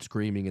started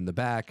screaming in the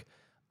back,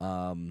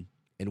 and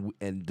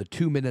the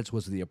 2 minutes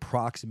was the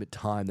approximate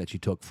time that she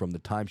took from the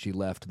time she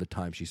left to the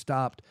time she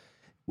stopped.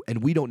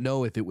 And we don't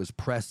know if it was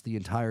pressed the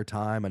entire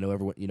time. I know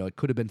everyone, it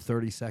could have been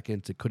 30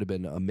 seconds. It could have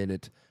been a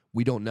minute.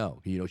 We don't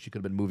know. She could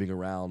have been moving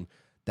around.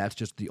 That's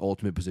just the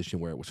ultimate position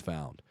where it was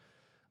found.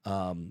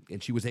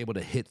 And she was able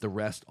to hit the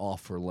rest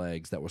off her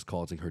legs that was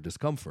causing her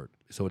discomfort.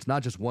 So it's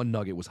not just one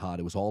nugget was hot.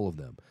 It was all of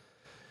them.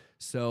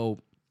 So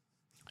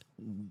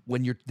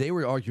when they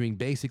were arguing,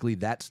 basically,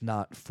 that's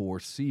not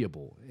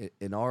foreseeable.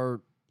 In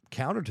our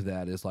counter to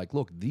that is like,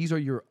 look, these are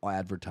your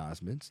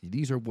advertisements.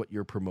 These are what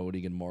you're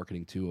promoting and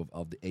marketing to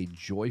of a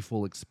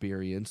joyful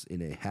experience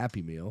in a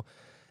Happy Meal.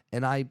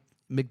 And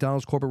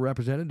McDonald's corporate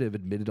representative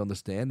admitted on the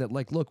stand that,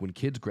 like, look, when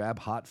kids grab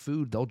hot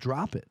food, they'll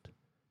drop it.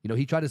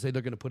 He tried to say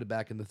they're going to put it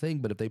back in the thing,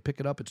 but if they pick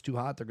it up, it's too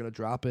hot, they're going to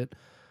drop it.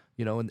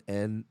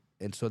 And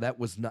so that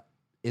was not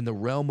in the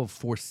realm of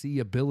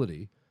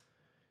foreseeability.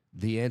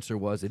 The answer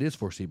was it is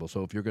foreseeable.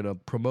 So if you're going to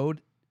promote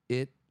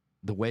it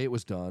the way it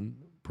was done,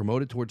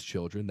 promote it towards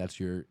children, that's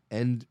your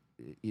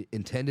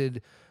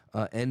intended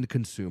end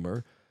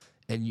consumer,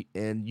 and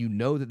you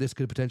know that this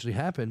could potentially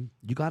happen,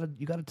 you gotta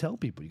tell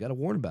people, you gotta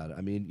warn about it.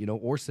 I mean,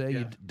 or say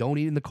you don't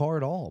eat in the car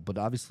at all. But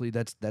obviously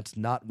that's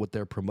not what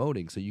they're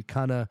promoting. So you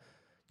can't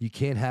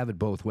have it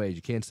both ways.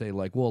 You can't say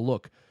like, well,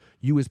 look,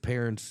 you as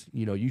parents,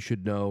 you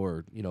should know,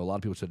 or a lot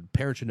of people said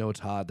parents should know it's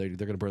hot. They're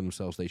going to burn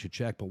themselves. They should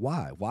check. But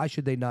why? Why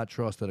should they not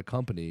trust that a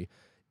company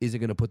isn't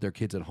going to put their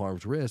kids at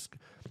harm's risk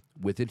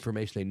with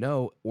information they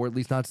know, or at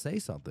least not say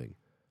something?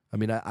 I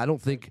mean, I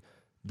don't think.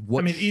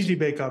 Easy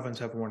bake ovens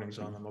have warnings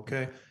on them,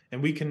 okay?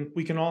 And we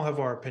can all have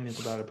our opinions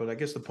about it, but I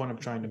guess the point I'm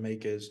trying to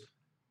make is,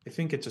 I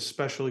think it's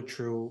especially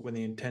true when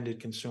the intended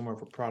consumer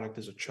of a product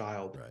is a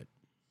child. Right.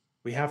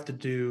 We have to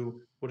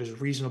do what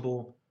is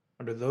reasonable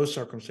under those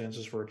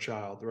circumstances for a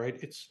child,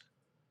 right?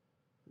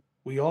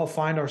 We all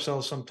find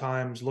ourselves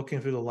sometimes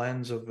looking through the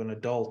lens of an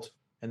adult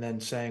and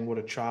then saying what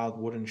a child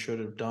would and should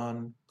have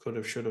done, could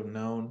have, should have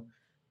known.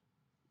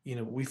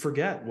 We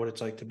forget what it's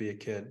like to be a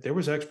kid. There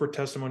was expert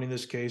testimony in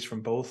this case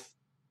from both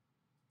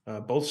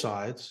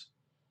sides,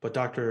 but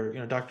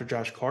Dr.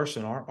 Josh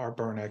Carson, our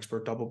burn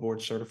expert, double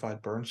board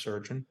certified burn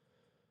surgeon,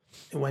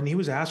 when he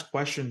was asked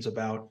questions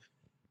about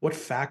what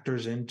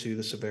factors into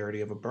the severity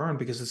of a burn,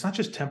 because it's not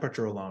just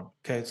temperature alone.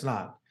 Okay, it's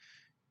not.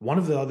 One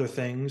of the other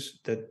things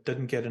that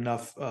didn't get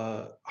enough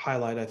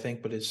highlight, I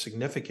think, but is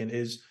significant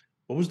is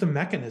what was the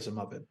mechanism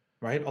of it,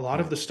 right? A lot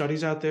of the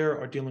studies out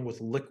there are dealing with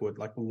liquid,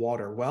 like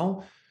water.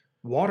 Well,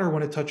 water,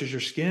 when it touches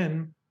your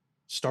skin,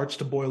 starts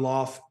to boil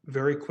off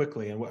very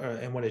quickly.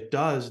 And when it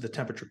does, the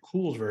temperature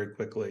cools very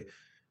quickly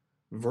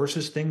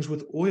versus things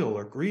with oil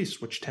or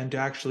grease, which tend to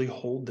actually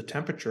hold the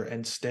temperature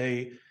and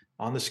stay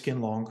on the skin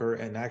longer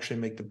and actually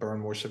make the burn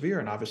more severe.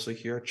 And obviously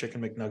here,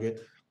 chicken McNugget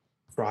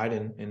fried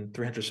in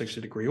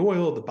 360-degree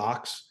oil,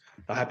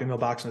 the Happy Meal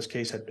box in this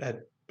case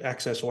had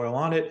excess oil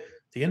on it.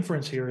 The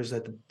inference here is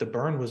that the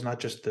burn was not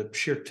just the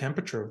sheer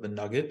temperature of the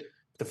nugget,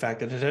 the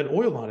fact that it had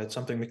oil on it,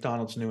 something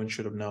McDonald's knew and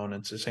should have known.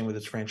 It's the same with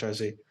its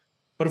franchisee.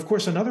 But of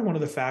course, another one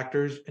of the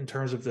factors in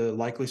terms of the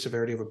likely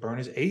severity of a burn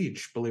is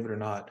age, believe it or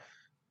not.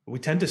 We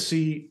tend to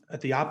see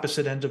at the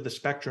opposite ends of the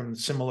spectrum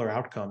similar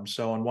outcomes.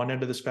 So on one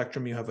end of the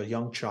spectrum, you have a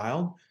young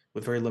child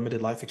with very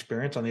limited life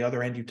experience. On the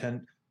other end, you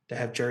tend to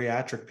have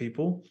geriatric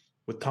people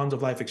with tons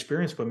of life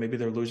experience, but maybe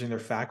they're losing their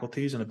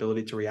faculties and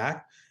ability to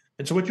react.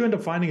 And so what you end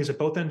up finding is at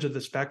both ends of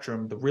the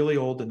spectrum, the really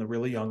old and the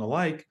really young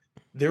alike,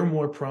 they're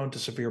more prone to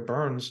severe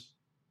burns.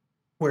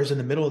 Whereas in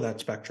the middle of that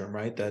spectrum,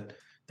 right, that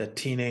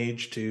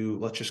teenage to,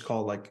 let's just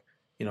call late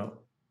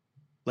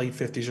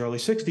 50s, early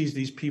 60s,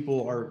 these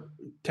people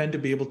tend to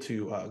be able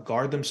to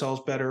guard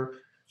themselves better,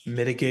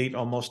 mitigate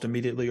almost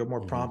immediately or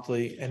more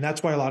promptly. And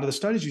that's why a lot of the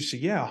studies you see,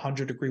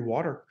 100-degree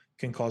water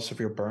can cause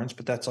severe burns,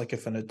 but that's like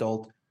if an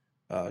adult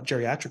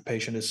geriatric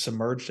patient is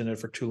submerged in it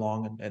for too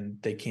long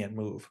and they can't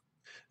move.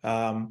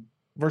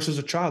 Versus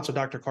a child. So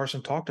Dr.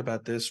 Carson talked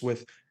about this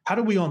with, how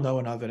do we all know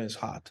an oven is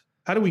hot?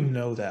 How do we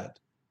know that?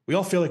 We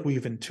all feel like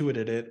we've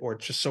intuited it, or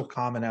it's just so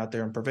common out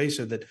there and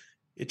pervasive that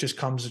it just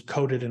comes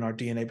coded in our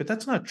DNA, but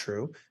that's not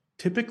true.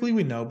 Typically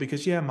we know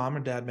because mom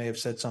and dad may have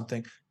said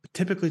something, but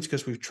typically it's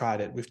because we've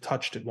tried it. We've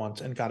touched it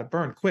once and got it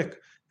burned quick,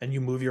 and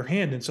you move your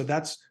hand. And so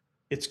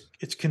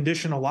it's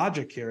conditional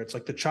logic here. It's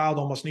like the child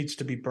almost needs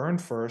to be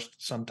burned first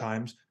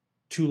sometimes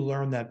to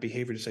learn that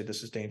behavior, to say,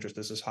 this is dangerous,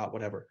 this is hot,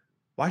 whatever.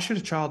 Why should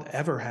a child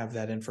ever have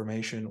that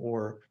information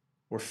or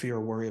fear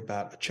or worry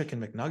about a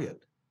chicken McNugget?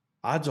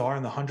 Odds are,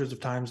 in the hundreds of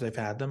times they've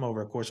had them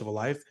over a course of a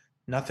life,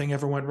 nothing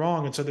ever went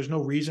wrong. And so there's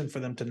no reason for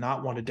them to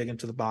not want to dig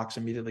into the box,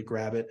 immediately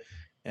grab it.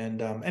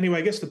 And anyway,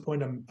 I guess the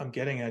point I'm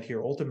getting at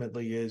here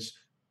ultimately is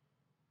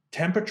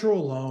temperature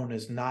alone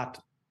is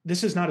not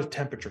a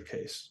temperature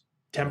case.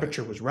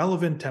 Temperature was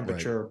relevant.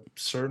 Temperature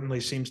certainly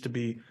seems to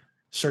be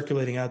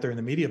circulating out there in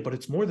the media, but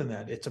it's more than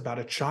that. It's about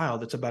a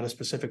child. It's about a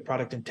specific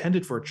product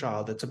intended for a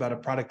child. It's about a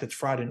product that's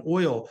fried in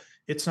oil.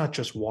 It's not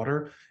just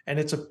water. And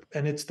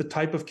it's the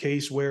type of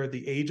case where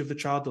the age of the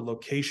child, the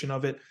location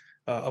of it,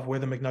 of where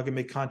the McNugget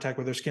made contact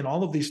with their skin,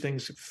 all of these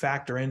things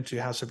factor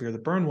into how severe the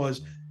burn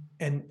was.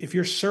 And if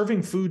you're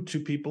serving food to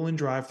people in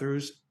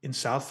drive-thrus in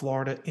South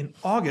Florida in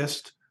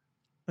August,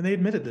 when they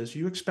admitted this,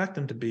 you expect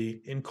them to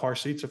be in car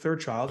seats if they're a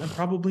child and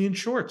probably in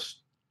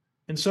shorts.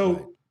 And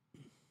so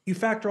you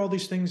factor all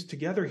these things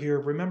together here.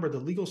 Remember, the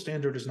legal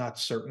standard is not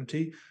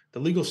certainty. The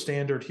legal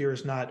standard here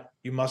is not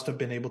you must have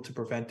been able to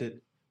prevent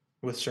it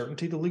with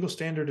certainty. The legal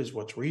standard is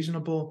what's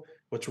reasonable,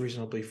 what's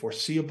reasonably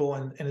foreseeable.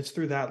 And it's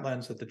through that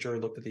lens that the jury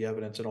looked at the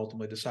evidence and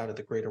ultimately decided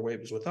the greater weight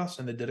was with us,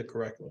 and they did it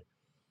correctly.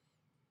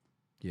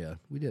 Yeah,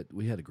 we did.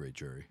 We had a great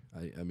jury.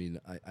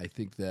 I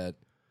think that,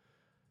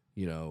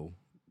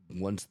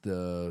 once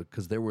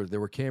because there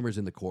were cameras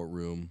in the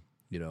courtroom,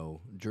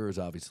 jurors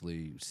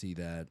obviously see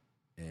that,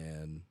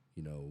 and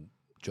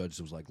judge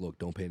was like, look,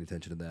 don't pay any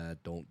attention to that.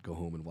 Don't go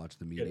home and watch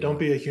the media. Yeah, don't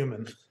be a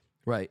human.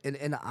 Right.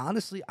 And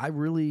honestly,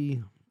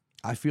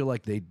 I feel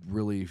like they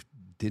really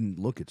didn't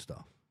look at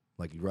stuff.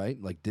 Like,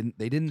 right? Like,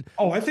 they didn't.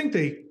 Oh, I think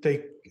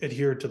they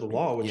adhered to the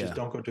law, which is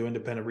don't go do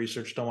independent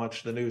research, don't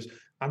watch the news.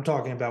 I'm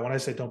talking about, when I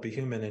say don't be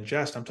human in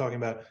jest, I'm talking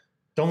about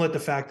don't let the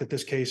fact that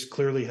this case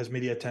clearly has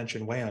media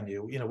attention weigh on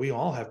you. We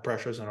all have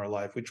pressures in our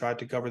life. We tried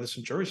to cover this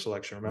in jury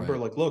selection. Remember,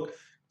 like, look,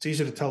 it's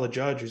easy to tell a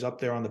judge who's up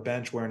there on the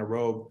bench wearing a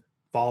robe,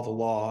 follow the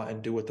law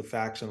and do what the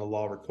facts and the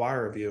law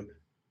require of you.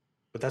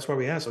 But that's why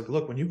we ask, like,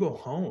 look, when you go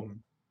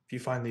home, if you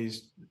find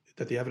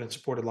that the evidence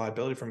supported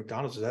liability for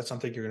McDonald's, is that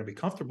something you're going to be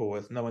comfortable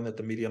with, knowing that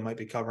the media might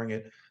be covering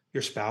it?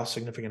 Your spouse,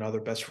 significant other,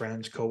 best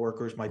friends,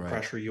 coworkers might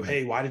pressure you.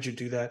 Hey, why did you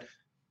do that?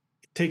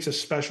 It takes a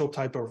special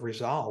type of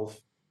resolve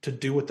to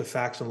do what the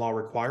facts and law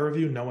require of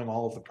you, knowing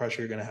all of the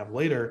pressure you're going to have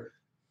later.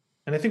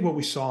 And I think what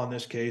we saw in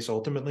this case,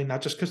 ultimately,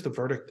 not just because the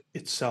verdict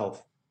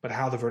itself, but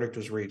how the verdict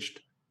was reached.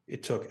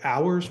 It took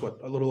hours,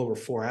 a little over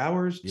 4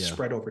 hours,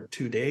 spread over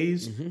 2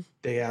 days. Mm-hmm.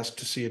 They asked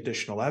to see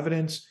additional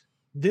evidence.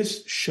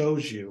 this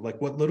shows you, like,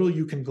 what little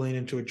you can glean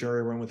into a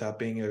jury room without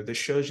being there. This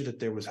shows you that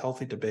there was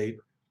healthy debate,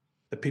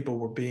 that people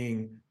were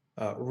being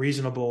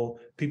reasonable.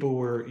 People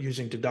were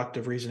using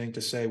deductive reasoning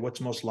to say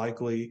what's most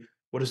likely,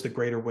 what is the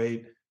greater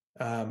weight.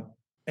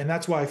 And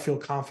that's why I feel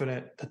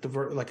confident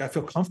that I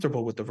feel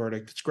comfortable with the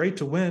verdict. It's great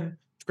to win.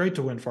 It's great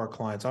to win for our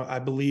clients. I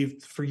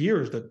believed for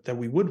years that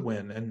we would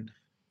win. And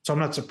so I'm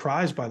not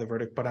surprised by the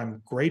verdict, but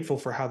I'm grateful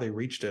for how they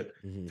reached it,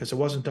 because it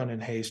wasn't done in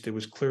haste. It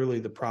was clearly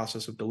the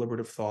process of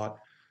deliberative thought,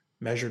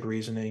 measured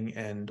reasoning,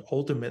 and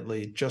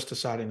ultimately just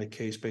deciding the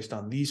case based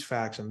on these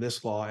facts and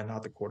this law and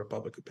not the court of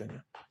public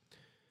opinion.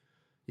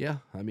 Yeah,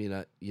 I mean,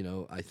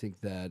 I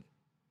think that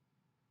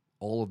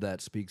all of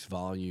that speaks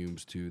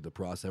volumes to the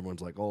process.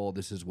 Everyone's like, oh,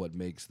 this is what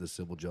makes the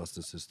civil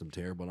justice system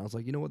terrible. And I was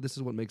like, you know what? This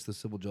is what makes the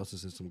civil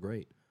justice system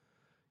great.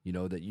 You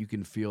know, that you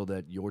can feel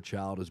that your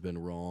child has been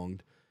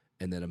wronged,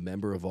 and then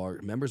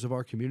members of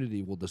our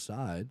community will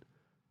decide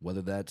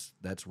whether that's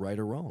right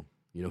or wrong.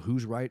 You know,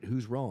 who's right,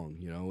 who's wrong,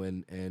 you know,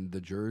 and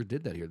the jurors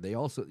did that here. They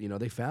also,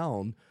 they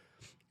found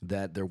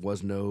that there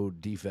was no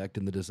defect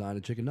in the design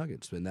of chicken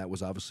nuggets, and that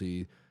was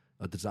obviously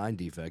a design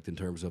defect in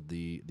terms of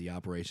the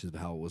operations of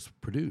how it was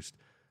produced.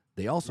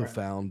 They also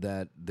found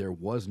that there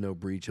was no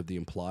breach of the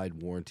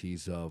implied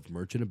warranties of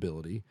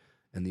merchantability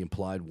and the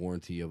implied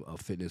warranty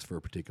of fitness for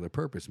a particular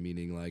purpose,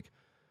 meaning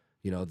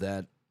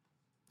that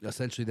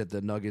essentially that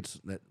the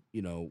nuggets that,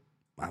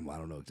 I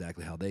don't know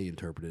exactly how they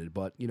interpreted it,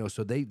 but,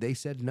 so they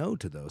said no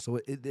to those. So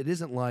it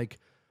isn't like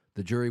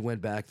the jury went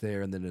back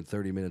there and then in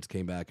 30 minutes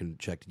came back and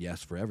checked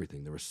yes for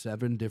everything. There were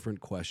 7 different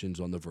questions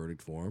on the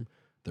verdict form.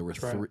 There were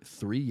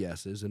 3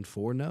 yeses and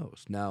 4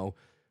 nos. Now,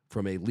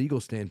 from a legal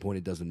standpoint,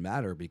 it doesn't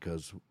matter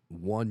because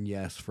 1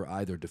 yes for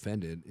either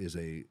defendant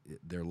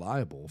they're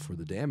liable for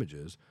the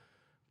damages.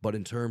 But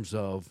in terms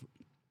of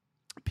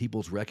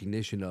people's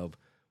recognition of,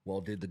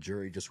 well, did the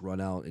jury just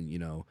run out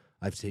and,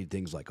 I've said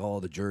things like, oh,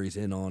 the jury's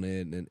in on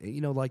it.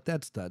 And like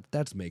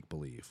that's make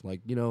believe.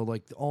 Like,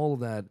 like all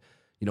of that,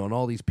 and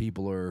all these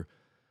people are,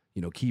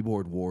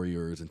 keyboard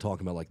warriors and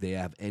talking about like they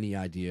have any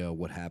idea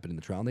what happened in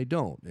the trial, and they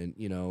don't. And,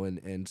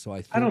 and so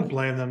I don't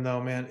blame them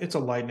though, man. It's a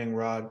lightning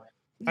rod.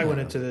 I went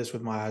into this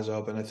with my eyes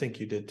open. I think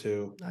you did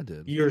too. I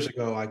did. Years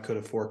ago, I could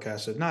have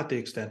forecasted, not the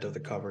extent of the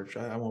coverage.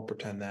 I won't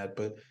pretend that,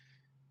 but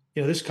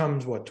this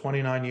comes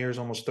 29 years,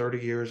 almost 30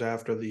 years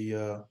after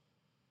the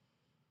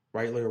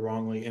rightly or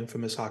wrongly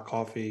infamous hot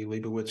coffee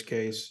Leibowitz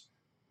case.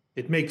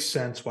 It makes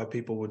sense why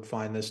people would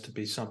find this to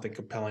be something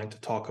compelling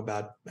to talk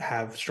about,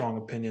 have strong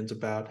opinions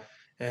about.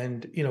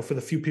 And, for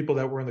the few people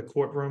that were in the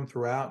courtroom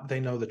throughout, they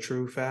know the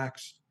true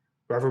facts.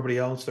 For everybody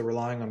else, they're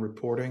relying on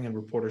reporting, and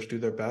reporters do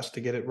their best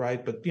to get it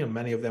right. But,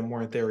 many of them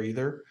weren't there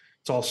either.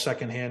 It's all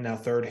secondhand, now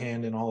third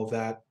hand, and all of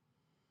that.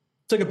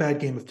 It's like a bad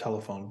game of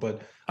telephone,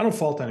 but I don't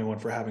fault anyone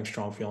for having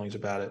strong feelings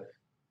about it.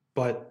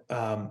 But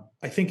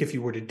I think if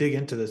you were to dig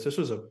into this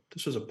was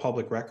a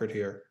public record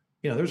here.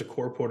 There's a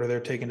court reporter there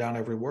taking down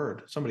every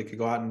word. Somebody could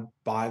go out and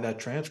buy that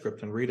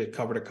transcript and read it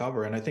cover to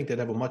cover. And I think they'd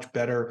have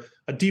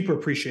a deeper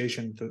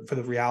appreciation for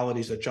the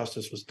realities that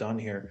justice was done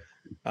here.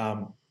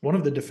 One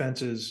of the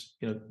defenses,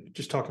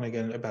 just talking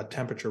again about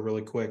temperature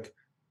really quick,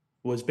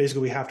 was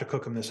basically we have to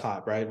cook them this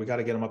hot, right? We got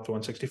to get them up to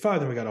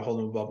 165, then we got to hold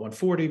them above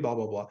 140, blah,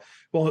 blah, blah.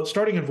 Well,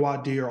 starting in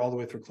voir dire all the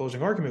way through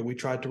closing argument, we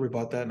tried to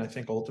rebut that, and I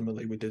think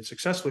ultimately we did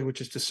successfully,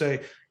 which is to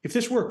say, if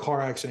this were a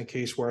car accident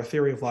case where a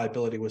theory of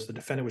liability was the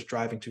defendant was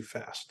driving too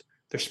fast,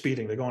 they're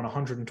speeding, they're going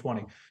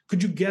 120,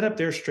 could you get up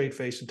there straight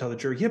face and tell the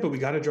jury, yeah, but we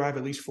got to drive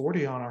at least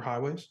 40 on our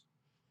highways?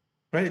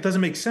 Right? It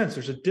doesn't make sense.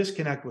 There's a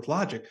disconnect with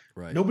logic.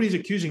 Right. Nobody's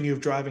accusing you of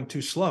driving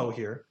too slow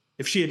here.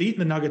 If she had eaten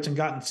the nuggets and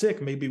gotten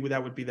sick, maybe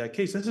that would be that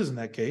case. This isn't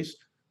that case.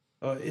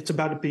 It's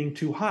about it being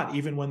too hot,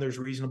 even when there's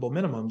reasonable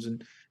minimums.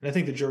 And I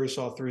think the jury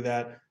saw through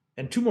that.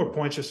 And 2 more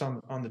points just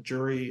on the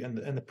jury and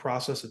the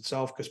process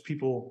itself, because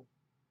people,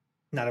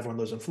 not everyone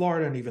lives in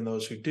Florida, and even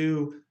those who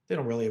do, they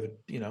don't really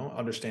have,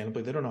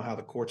 understandably, they don't know how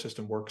the court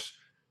system works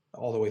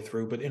all the way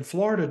through. But in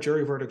Florida,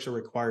 jury verdicts are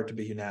required to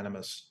be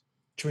unanimous,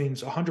 which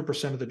means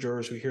 100% of the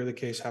jurors who hear the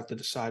case have to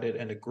decide it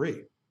and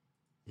agree.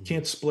 You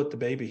can't split the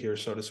baby here,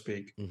 so to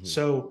speak.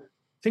 So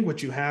I think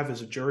what you have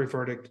is a jury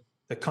verdict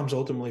that comes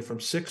ultimately from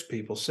 6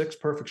 people, 6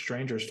 perfect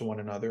strangers to one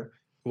another,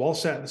 who all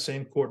sat in the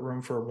same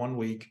courtroom for 1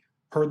 week,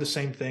 heard the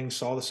same things,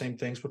 saw the same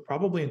things, but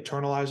probably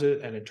internalized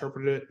it and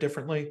interpreted it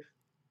differently.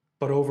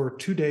 But over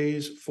 2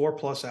 days,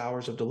 4+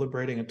 hours of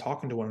deliberating and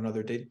talking to one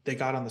another, they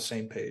got on the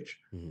same page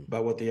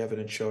about what the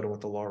evidence showed and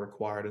what the law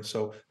required. And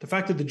so the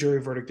fact that the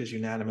jury verdict is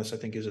unanimous, I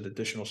think, is an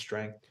additional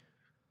strength.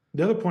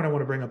 The other point I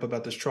want to bring up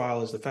about this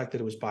trial is the fact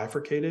that it was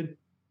bifurcated,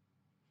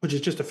 which is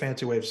just a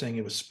fancy way of saying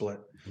it was split.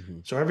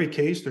 So every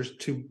case, there's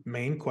 2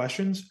 main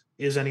questions.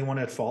 Is anyone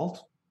at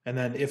fault? And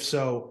then if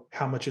so,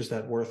 how much is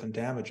that worth in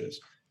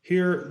damages?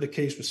 Here, the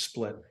case was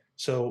split.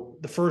 So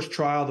the first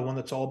trial, the one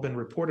that's all been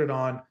reported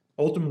on,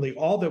 ultimately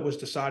all that was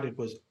decided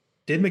was,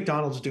 did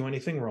McDonald's do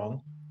anything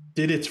wrong?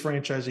 Did its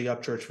franchisee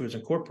Upchurch Foods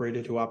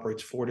Incorporated, who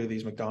operates 40 of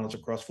these McDonald's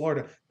across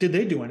Florida, did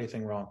they do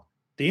anything wrong?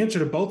 The answer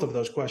to both of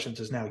those questions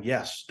is now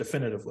yes,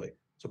 definitively.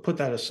 So put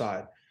that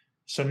aside.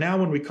 So now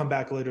when we come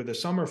back later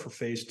this summer for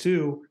phase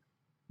 2,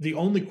 the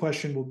only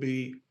question will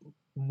be,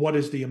 what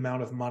is the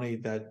amount of money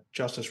that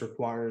justice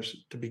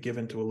requires to be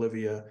given to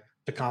Olivia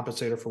to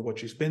compensate her for what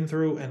she's been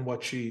through and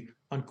what she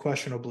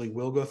unquestionably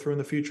will go through in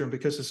the future? And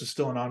because this is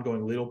still an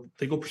ongoing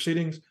legal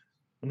proceedings,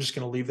 I'm just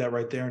going to leave that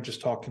right there and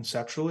just talk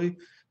conceptually.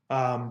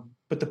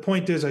 But the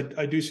point is,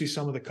 I do see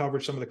some of the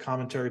coverage, some of the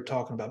commentary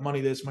talking about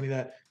money this, money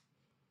that.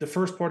 The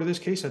first part of this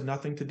case had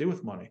nothing to do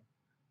with money.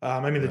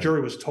 The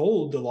jury was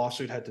told the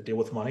lawsuit had to deal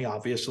with money,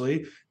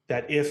 obviously,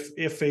 that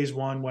if phase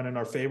 1 went in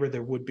our favor,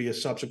 there would be a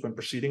subsequent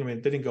proceeding.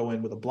 It didn't go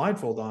in with a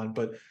blindfold on,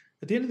 but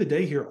at the end of the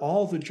day here,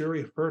 all the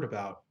jury heard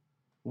about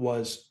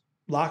was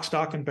lock,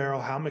 stock, and barrel,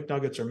 how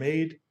McNuggets are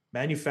made,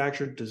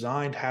 manufactured,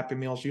 designed, Happy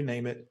Meals, you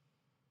name it.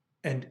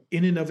 And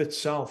in and of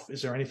itself,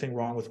 is there anything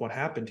wrong with what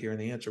happened here? And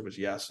the answer was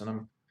yes.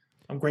 And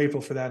I'm grateful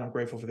for that. I'm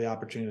grateful for the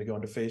opportunity to go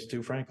into phase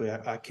 2. Frankly,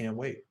 I can't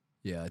wait.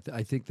 Yeah,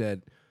 I think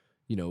that,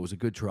 it was a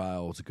good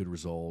trial. It's a good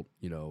result,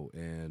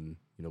 and,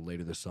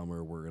 later this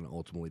summer, we're going to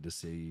ultimately to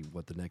see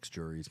what the next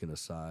jury is going to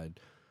decide,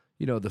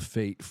 the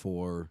fate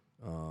for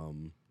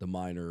the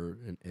minor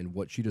and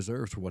what she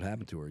deserves for what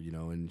happened to her,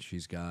 and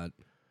she's got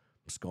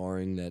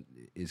scarring that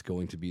is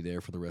going to be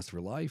there for the rest of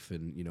her life,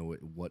 and,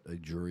 what a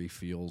jury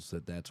feels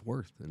that that's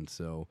worth. And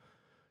so,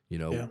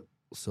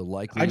 so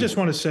likely. I just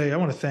want to say, I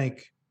want to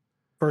thank,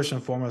 first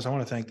and foremost, I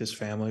want to thank this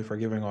family for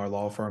giving our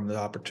law firm the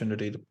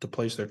opportunity to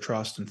place their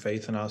trust and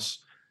faith in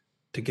us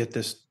to get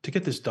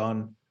this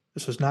done.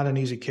 This was not an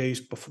easy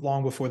case.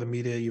 Long before the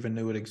media even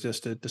knew it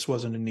existed, this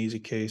wasn't an easy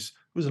case.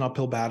 It was an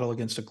uphill battle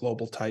against a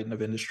global titan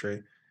of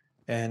industry,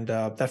 and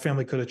that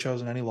family could have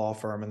chosen any law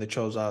firm, and they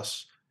chose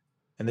us,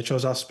 and they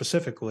chose us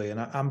specifically.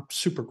 And I'm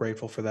super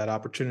grateful for that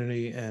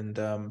opportunity and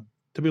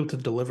to be able to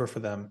deliver for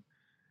them.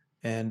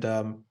 And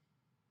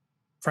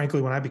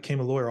frankly, when I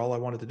became a lawyer, all I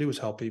wanted to do was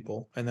help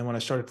people. And then when I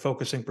started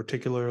focusing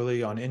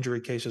particularly on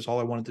injury cases, all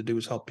I wanted to do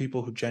was help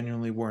people who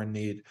genuinely were in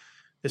need.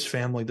 This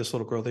family, this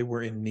little girl, they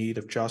were in need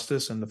of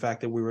justice. And the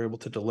fact that we were able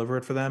to deliver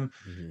it for them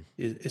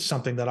is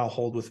something that I'll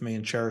hold with me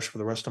and cherish for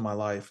the rest of my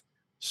life.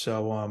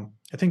 So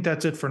I think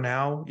that's it for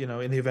now.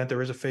 In the event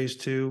there is a phase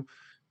 2,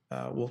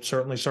 we'll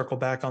certainly circle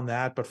back on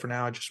that. But for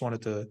now, I just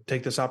wanted to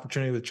take this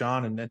opportunity with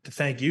John and to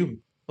thank you.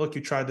 Look,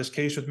 you tried this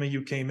case with me.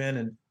 You came in,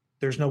 and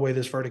there's no way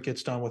this verdict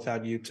gets done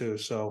without you too.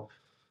 So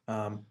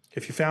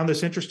if you found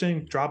this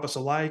interesting, drop us a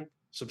like,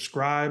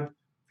 subscribe.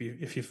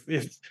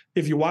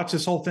 If you watch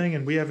this whole thing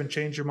and we haven't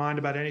changed your mind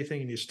about anything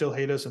and you still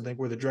hate us and think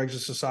we're the dregs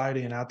of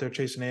society and out there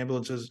chasing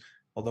ambulances,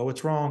 although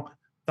it's wrong,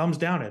 thumbs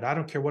down it. I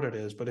don't care what it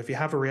is. But if you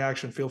have a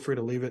reaction, feel free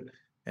to leave it.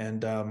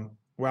 And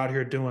we're out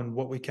here doing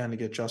what we can to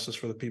get justice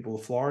for the people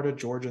of Florida,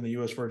 Georgia, and the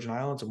U.S. Virgin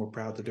Islands, and we're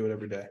proud to do it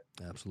every day.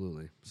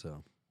 Absolutely.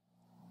 So.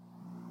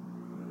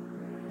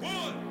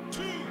 1,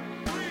 2,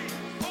 3,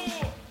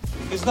 4.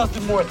 There's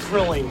nothing more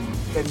thrilling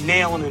than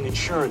nailing an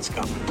insurance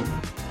company.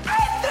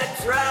 And the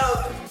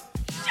truth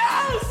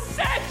shall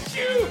set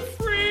you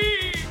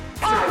free.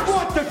 I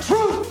want the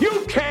truth.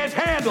 You can't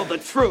handle the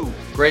truth.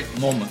 Great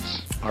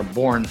moments are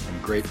born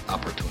from great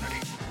opportunity.